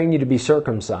constrain you to be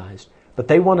circumcised, but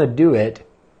they want to do it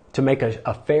to make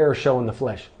a fair show in the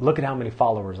flesh. Look at how many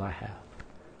followers I have.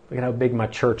 Look at how big my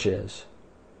church is.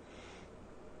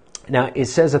 Now, it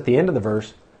says at the end of the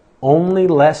verse, "Only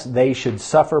lest they should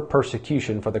suffer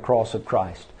persecution for the cross of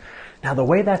Christ." Now, the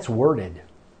way that's worded,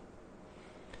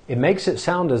 it makes it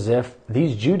sound as if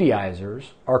these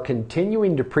Judaizers are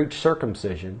continuing to preach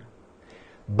circumcision,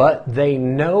 but they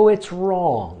know it's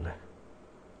wrong.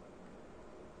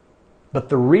 But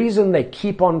the reason they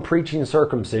keep on preaching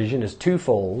circumcision is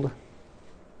twofold.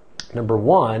 Number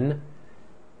one,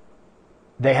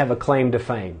 they have a claim to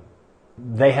fame.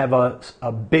 They have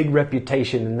a big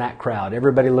reputation in that crowd.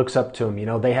 Everybody looks up to them.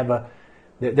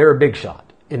 They're a big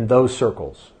shot in those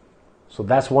circles. So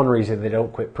that's one reason they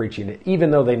don't quit preaching it,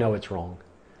 even though they know it's wrong.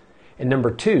 And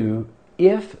number two,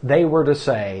 if they were to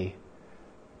say,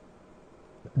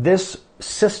 this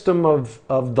system of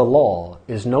the law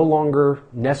is no longer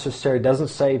necessary, doesn't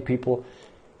save people,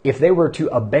 if they were to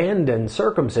abandon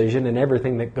circumcision and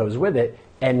everything that goes with it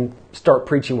and start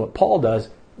preaching what Paul does,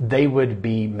 they would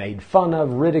be made fun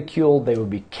of, ridiculed, they would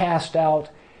be cast out,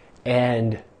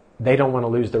 and they don't want to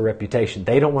lose their reputation.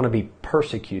 They don't want to be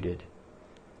persecuted.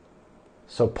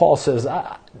 So Paul says,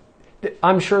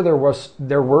 I'm sure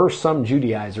there were some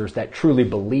Judaizers that truly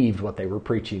believed what they were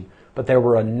preaching, but there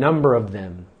were a number of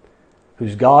them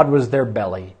whose God was their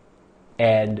belly,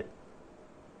 and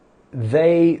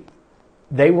they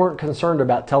weren't concerned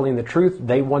about telling the truth.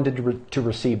 They wanted to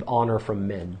receive honor from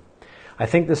men. I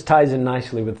think this ties in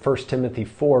nicely with 1 Timothy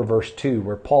 4, verse 2,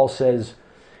 where Paul says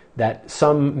that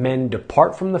some men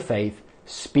depart from the faith,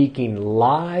 speaking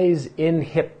lies in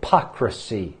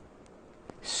hypocrisy,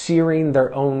 searing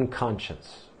their own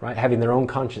conscience, right? Having their own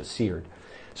conscience seared.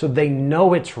 So they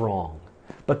know it's wrong,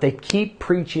 but they keep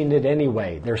preaching it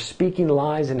anyway. They're speaking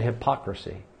lies and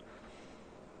hypocrisy.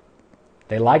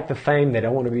 They like the fame. They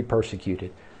don't want to be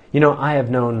persecuted. I have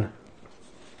known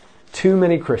too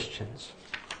many Christians,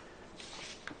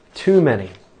 too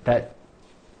many, that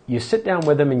you sit down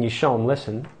with them and you show them,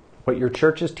 listen, what your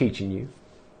church is teaching you,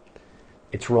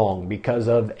 it's wrong because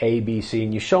of A, B, C,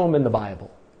 and you show them in the Bible.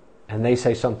 and they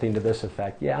say something to this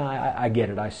effect, yeah, I get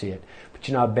it, I see it, but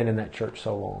I've been in that church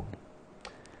so long.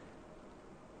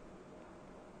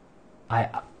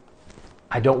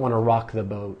 I don't want to rock the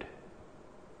boat.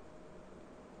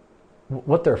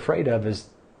 What they're afraid of is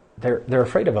they're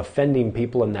afraid of offending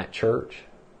people in that church.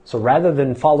 So rather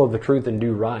than follow the truth and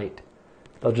do right,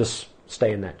 they'll just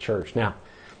stay in that church. Now,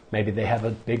 maybe they have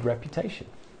a big reputation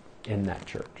in that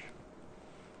church.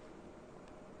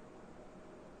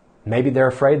 Maybe they're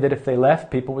afraid that if they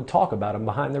left, people would talk about them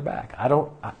behind their back.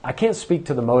 I can't speak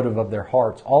to the motive of their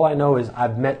hearts. All I know is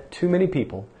I've met too many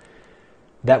people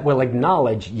that will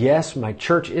acknowledge, yes, my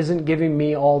church isn't giving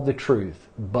me all the truth,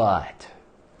 but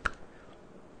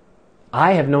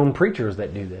I have known preachers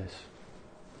that do this.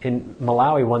 In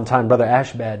Malawi one time, Brother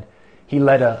Ashbad, he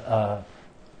led a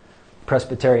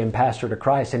Presbyterian pastor to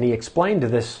Christ, and he explained to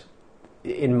this,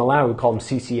 in Malawi we call him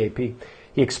CCAP,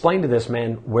 he explained to this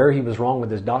man where he was wrong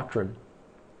with his doctrine.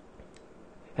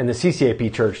 And the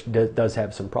CCAP church does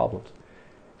have some problems.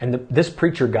 And this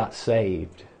preacher got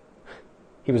saved.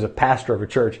 He was a pastor of a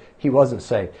church. He wasn't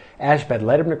saved. Ashbad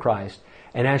led him to Christ,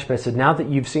 and Ashbad said, now that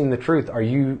you've seen the truth, are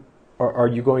you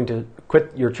going to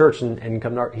quit your church and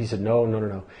come to our... He said,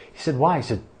 no. He said, why? He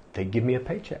said, they give me a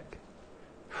paycheck.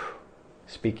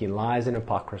 Speaking lies and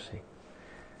hypocrisy.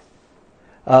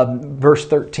 Verse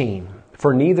 13,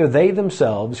 for neither they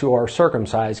themselves who are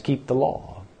circumcised keep the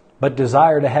law, but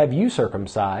desire to have you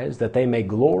circumcised, that they may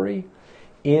glory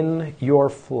in your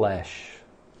flesh.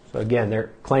 So again,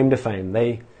 their claim to fame.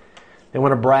 They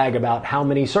want to brag about how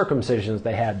many circumcisions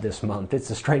they had this month. It's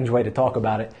a strange way to talk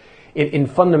about it. In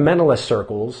fundamentalist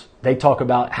circles, they talk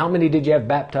about how many did you have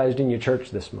baptized in your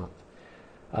church this month?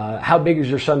 How big is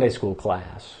your Sunday school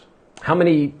class? How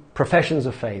many professions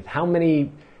of faith? How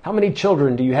many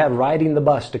children do you have riding the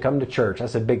bus to come to church?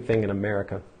 That's a big thing in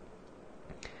America.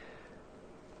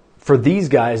 For these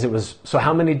guys, it was, so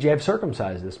how many did you have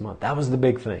circumcised this month? That was the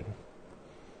big thing.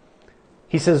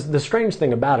 He says the strange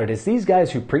thing about it is these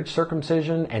guys who preach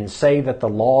circumcision and say that the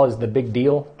law is the big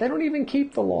deal, they don't even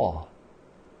keep the law.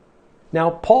 Now,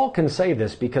 Paul can say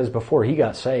this because before he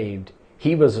got saved,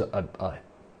 he was a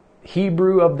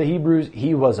Hebrew of the Hebrews.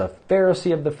 He was a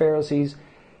Pharisee of the Pharisees.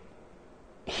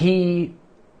 He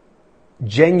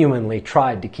genuinely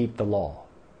tried to keep the law.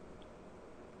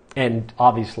 And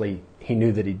obviously, he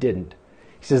knew that he didn't.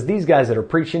 He says these guys that are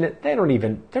preaching it,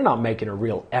 they're not making a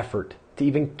real effort to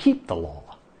even keep the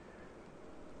law.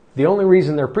 The only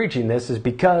reason they're preaching this is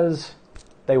because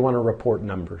they want to report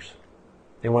numbers.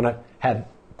 They want to have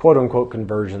quote-unquote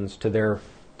conversions to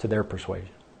their persuasion.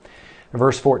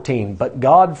 Verse 14, but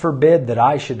God forbid that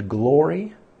I should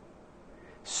glory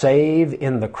save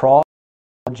in the cross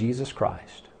of Jesus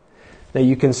Christ. Now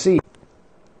you can see,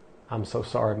 I'm so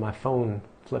sorry, my phone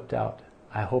flipped out.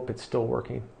 I hope it's still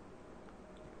working.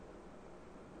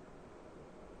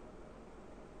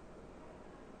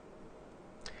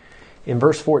 In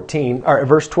verse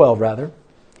 12 rather,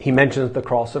 he mentions the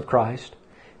cross of Christ.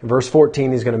 In verse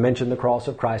 14, he's going to mention the cross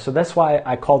of Christ. So that's why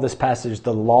I call this passage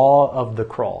the law of the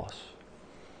cross.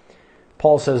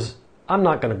 Paul says, I'm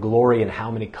not going to glory in how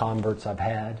many converts I've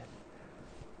had.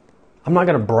 I'm not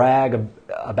going to brag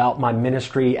about my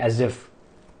ministry as if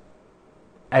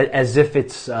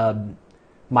it's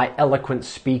my eloquent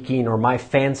speaking or my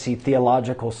fancy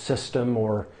theological system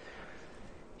or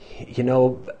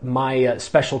my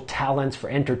special talents for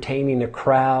entertaining a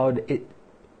crowd.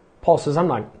 Paul says,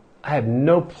 I have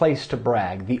no place to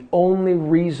brag. The only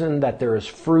reason that there is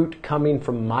fruit coming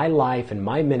from my life and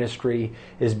my ministry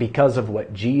is because of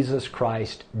what Jesus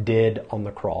Christ did on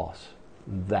the cross.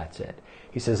 That's it.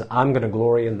 He says, I'm going to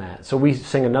glory in that. So we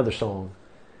sing another song.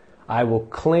 I will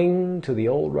cling to the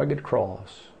old rugged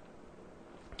cross.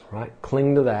 Right?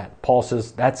 Cling to that. Paul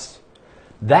says, that's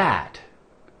that.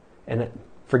 And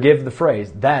forgive the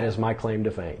phrase, that is my claim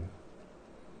to fame.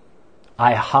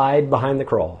 I hide behind the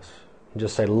cross and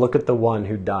just say, look at the one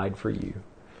who died for you.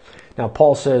 Now,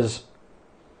 Paul says,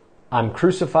 I'm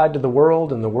crucified to the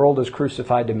world and the world is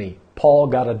crucified to me. Paul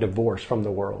got a divorce from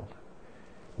the world,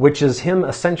 which is him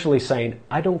essentially saying,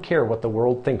 I don't care what the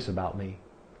world thinks about me.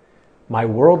 My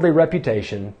worldly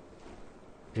reputation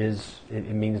it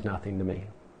means nothing to me.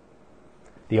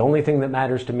 The only thing that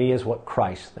matters to me is what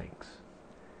Christ thinks.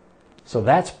 So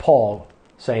that's Paul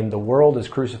saying the world is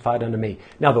crucified unto me.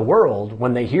 Now the world,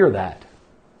 when they hear that,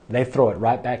 they throw it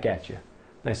right back at you.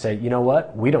 They say, you know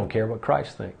what? We don't care what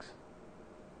Christ thinks.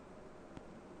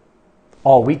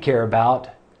 All we care about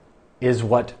is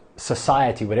what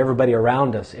society, what everybody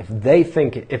around us, if they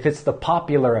think, if it's the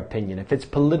popular opinion, if it's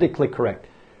politically correct,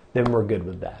 then we're good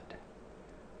with that.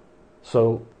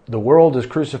 So the world is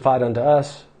crucified unto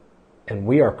us. and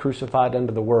we are crucified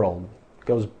unto the world. It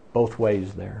goes both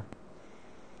ways there.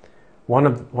 One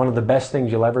of the best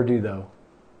things you'll ever do, though,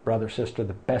 brother, sister,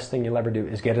 the best thing you'll ever do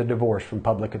is get a divorce from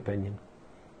public opinion.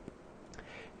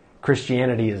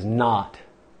 Christianity is not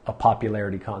a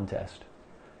popularity contest.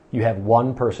 You have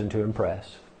one person to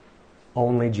impress,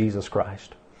 only Jesus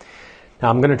Christ. Now,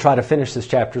 I'm going to try to finish this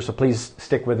chapter, so please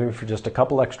stick with me for just a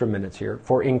couple extra minutes here.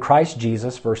 For in Christ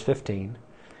Jesus, verse 15,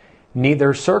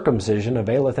 neither circumcision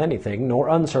availeth anything, nor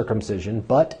uncircumcision,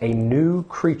 but a new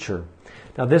creature.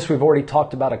 Now, this we've already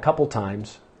talked about a couple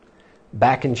times.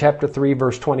 Back in chapter 3,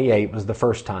 verse 28 was the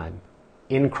first time.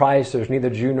 In Christ, there's neither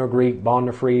Jew nor Greek, bond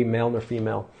nor free, male nor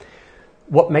female.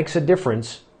 What makes a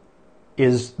difference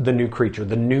is the new creature,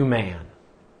 the new man.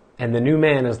 And the new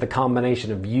man is the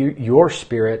combination of your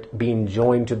spirit being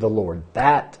joined to the Lord.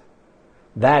 That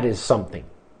is something.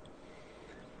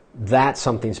 That's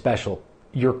something special.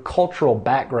 Your cultural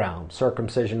background,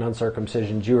 circumcision,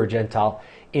 uncircumcision, Jew or Gentile,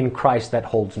 in Christ that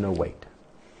holds no weight.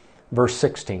 Verse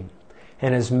 16,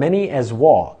 and as many as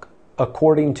walk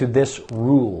according to this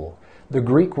rule. The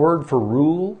Greek word for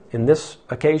rule in this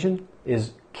occasion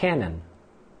is canon.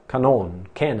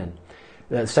 Canon.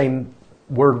 The same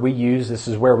word we use, this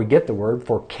is where we get the word,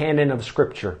 for canon of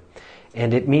Scripture.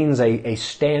 And it means a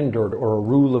standard or a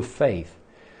rule of faith.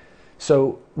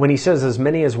 So when he says, as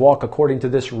many as walk according to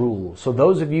this rule, so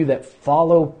those of you that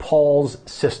follow Paul's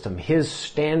system, his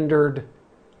standard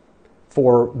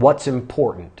for what's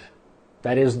important,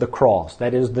 that is the cross,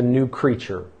 that is the new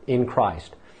creature in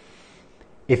Christ.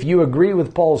 If you agree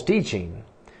with Paul's teaching,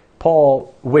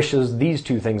 Paul wishes these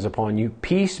two things upon you: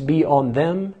 peace be on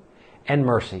them and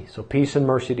mercy. So peace and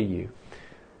mercy to you.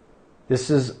 This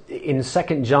is in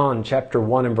 2 John chapter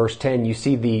 1 and verse 10. You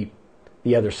see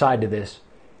the other side to this.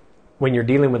 When you're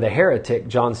dealing with a heretic,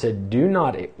 John said, do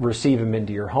not receive him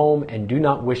into your home and do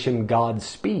not wish him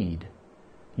Godspeed.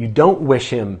 You don't wish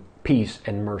him peace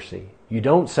and mercy. You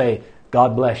don't say,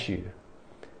 God bless you.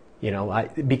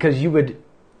 Because you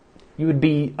would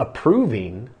be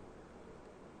approving,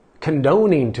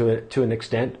 condoning to an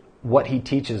extent what he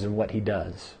teaches and what he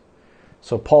does.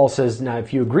 So Paul says, now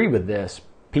if you agree with this,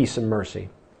 peace and mercy.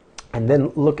 And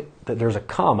then look, that there's a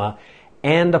comma,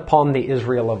 and upon the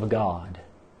Israel of God.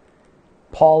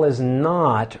 Paul is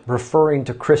not referring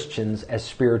to Christians as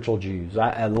spiritual Jews.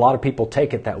 A lot of people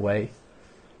take it that way.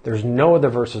 There's no other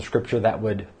verse of Scripture that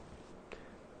would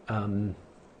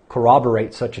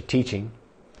corroborate such a teaching.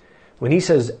 When he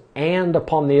says, and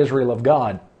upon the Israel of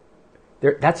God,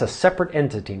 that's a separate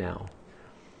entity now.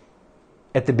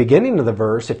 At the beginning of the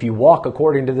verse, if you walk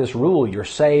according to this rule, you're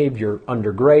saved, you're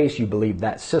under grace, you believe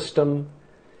that system.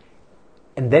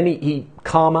 And then he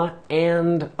comma,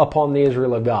 and upon the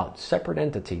Israel of God. Separate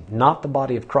entity, not the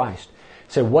body of Christ.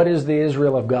 So what is the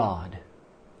Israel of God?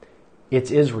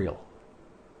 It's Israel.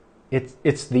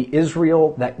 It's the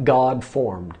Israel that God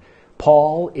formed.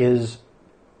 Paul is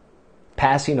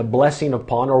passing a blessing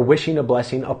upon, or wishing a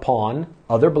blessing upon,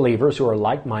 other believers who are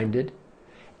like-minded,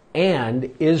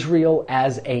 and Israel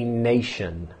as a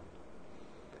nation.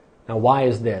 Now, why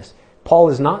is this? Paul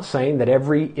is not saying that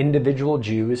every individual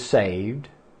Jew is saved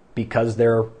because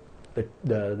they're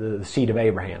the seed of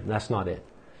Abraham. That's not it.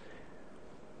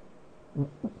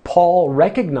 Paul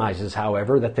recognizes,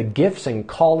 however, that the gifts and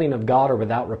calling of God are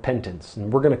without repentance.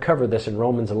 And we're going to cover this in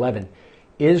Romans 11.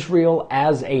 Israel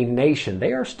as a nation,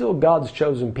 they are still God's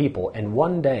chosen people. And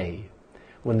one day,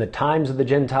 when the times of the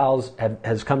Gentiles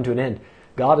has come to an end,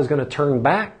 God is going to turn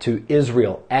back to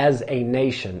Israel as a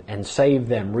nation and save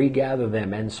them, regather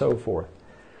them, and so forth.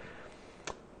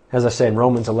 As I say, in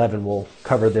Romans 11, we'll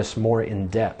cover this more in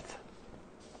depth.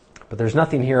 But there's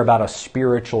nothing here about a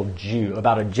spiritual Jew,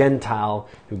 about a Gentile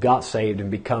who got saved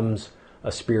and becomes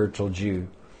a spiritual Jew.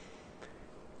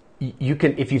 You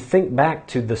can, if you think back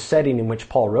to the setting in which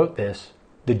Paul wrote this,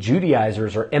 the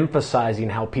Judaizers are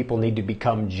emphasizing how people need to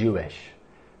become Jewish.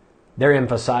 They're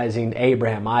emphasizing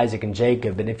Abraham, Isaac, and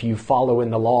Jacob, and if you follow in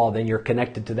the law, then you're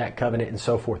connected to that covenant and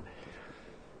so forth.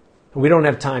 We don't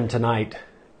have time tonight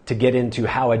to get into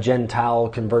how a Gentile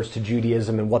converts to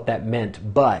Judaism and what that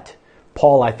meant, but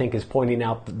Paul, I think, is pointing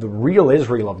out that the real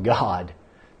Israel of God,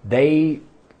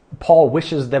 Paul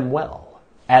wishes them well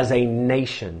as a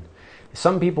nation.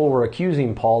 Some people were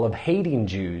accusing Paul of hating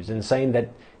Jews and saying that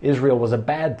Israel was a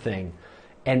bad thing.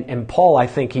 And Paul, I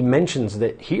think he mentions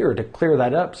that here to clear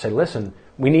that up, say, listen,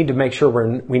 we need to make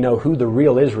sure we know who the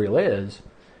real Israel is.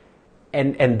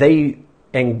 And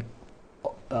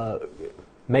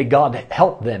may God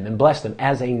help them and bless them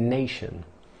as a nation.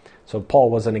 So Paul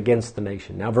wasn't against the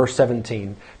nation. Now verse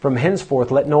 17, from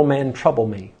henceforth let no man trouble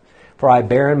me, for I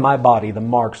bear in my body the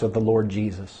marks of the Lord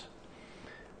Jesus.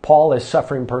 Paul is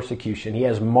suffering persecution. He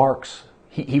has marks.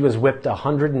 He was whipped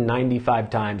 195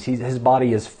 times. His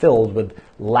body is filled with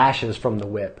lashes from the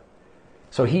whip.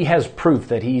 So he has proof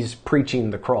that he's preaching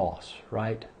the cross,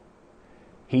 right?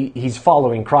 He's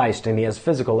following Christ, and he has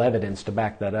physical evidence to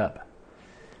back that up.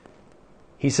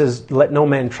 He says, let no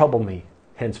man trouble me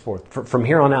henceforth. From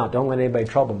here on out, don't let anybody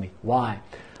trouble me. Why?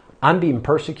 I'm being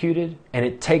persecuted, and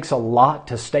it takes a lot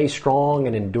to stay strong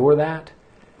and endure that.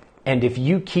 And if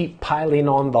you keep piling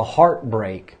on the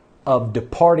heartbreak of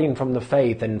departing from the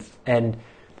faith and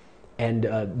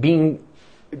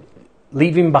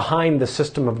leaving behind the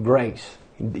system of grace,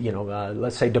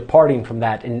 let's say departing from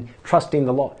that and trusting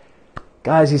the Lord,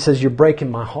 guys, he says, you're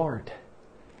breaking my heart,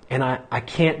 and I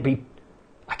can't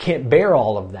bear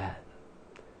all of that.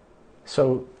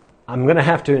 So I'm going to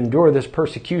have to endure this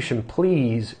persecution.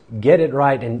 Please get it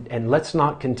right, and let's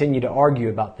not continue to argue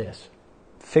about this.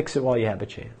 Fix it while you have a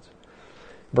chance.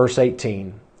 Verse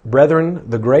 18, brethren,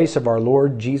 the grace of our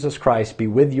Lord Jesus Christ be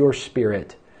with your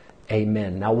spirit.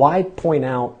 Amen. Now, why point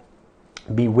out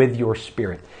be with your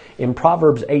spirit? In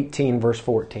Proverbs 18, verse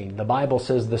 14, the Bible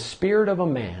says, the spirit of a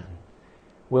man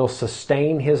will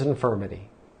sustain his infirmity,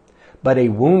 but a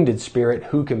wounded spirit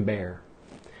who can bear?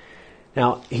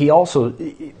 Now, he also,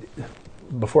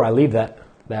 before I leave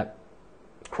that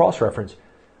cross-reference,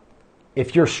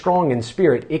 if you're strong in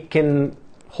spirit, it can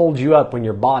hold you up when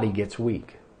your body gets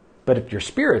weak. But if your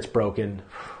spirit's broken,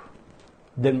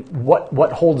 then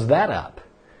what holds that up?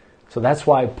 So that's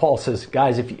why Paul says,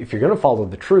 guys, if you're going to follow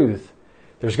the truth,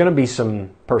 there's going to be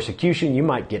some persecution. You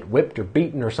might get whipped or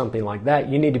beaten or something like that.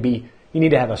 You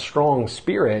need to have a strong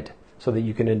spirit so that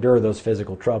you can endure those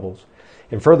physical troubles.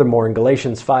 And furthermore, in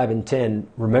Galatians 5 and 10,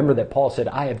 remember that Paul said,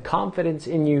 I have confidence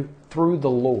in you through the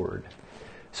Lord.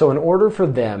 So in order for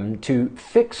them to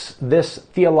fix this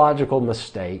theological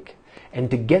mistake and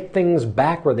to get things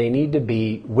back where they need to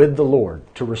be with the Lord,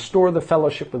 to restore the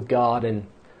fellowship with God and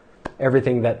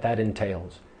everything that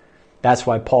entails, that's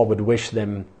why Paul would wish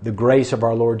them, the grace of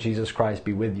our Lord Jesus Christ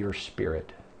be with your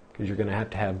spirit, because you're going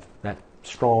to have that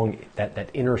strong, that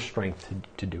inner strength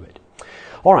to do it.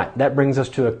 All right, that brings us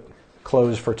to a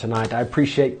close for tonight. I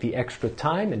appreciate the extra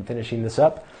time in finishing this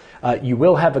up. You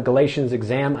will have a Galatians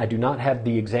exam. I do not have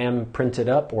the exam printed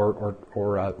up or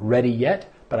ready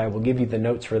yet, but I will give you the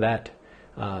notes for that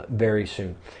very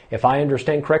soon. If I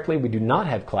understand correctly, we do not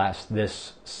have class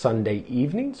this Sunday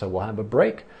evening, so we'll have a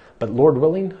break. But Lord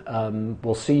willing,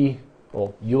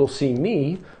 you'll see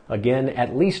me again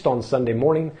at least on Sunday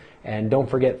morning. And don't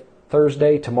forget,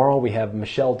 Thursday, tomorrow, we have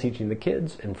Michelle teaching the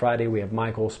kids, and Friday we have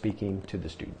Michael speaking to the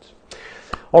students.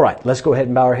 All right, let's go ahead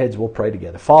and bow our heads. We'll pray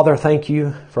together. Father, thank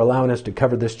you for allowing us to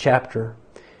cover this chapter.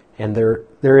 And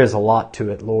there is a lot to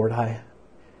it, Lord.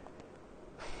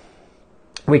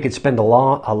 We could spend a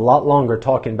lot longer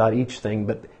talking about each thing,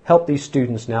 but help these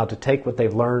students now to take what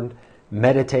they've learned,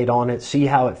 meditate on it, see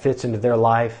how it fits into their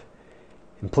life.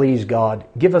 And please, God,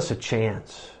 give us a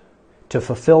chance to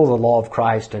fulfill the law of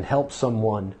Christ and help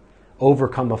someone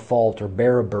overcome a fault or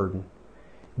bear a burden.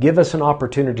 Give us an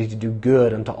opportunity to do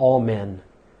good unto all men.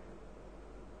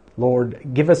 Lord,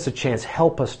 give us a chance.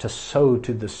 Help us to sow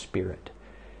to the Spirit.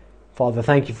 Father,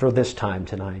 thank you for this time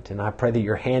tonight, and I pray that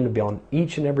your hand will be on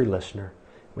each and every listener.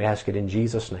 We ask it in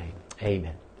Jesus' name.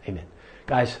 Amen. Amen.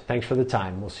 Guys, thanks for the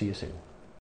time. We'll see you soon.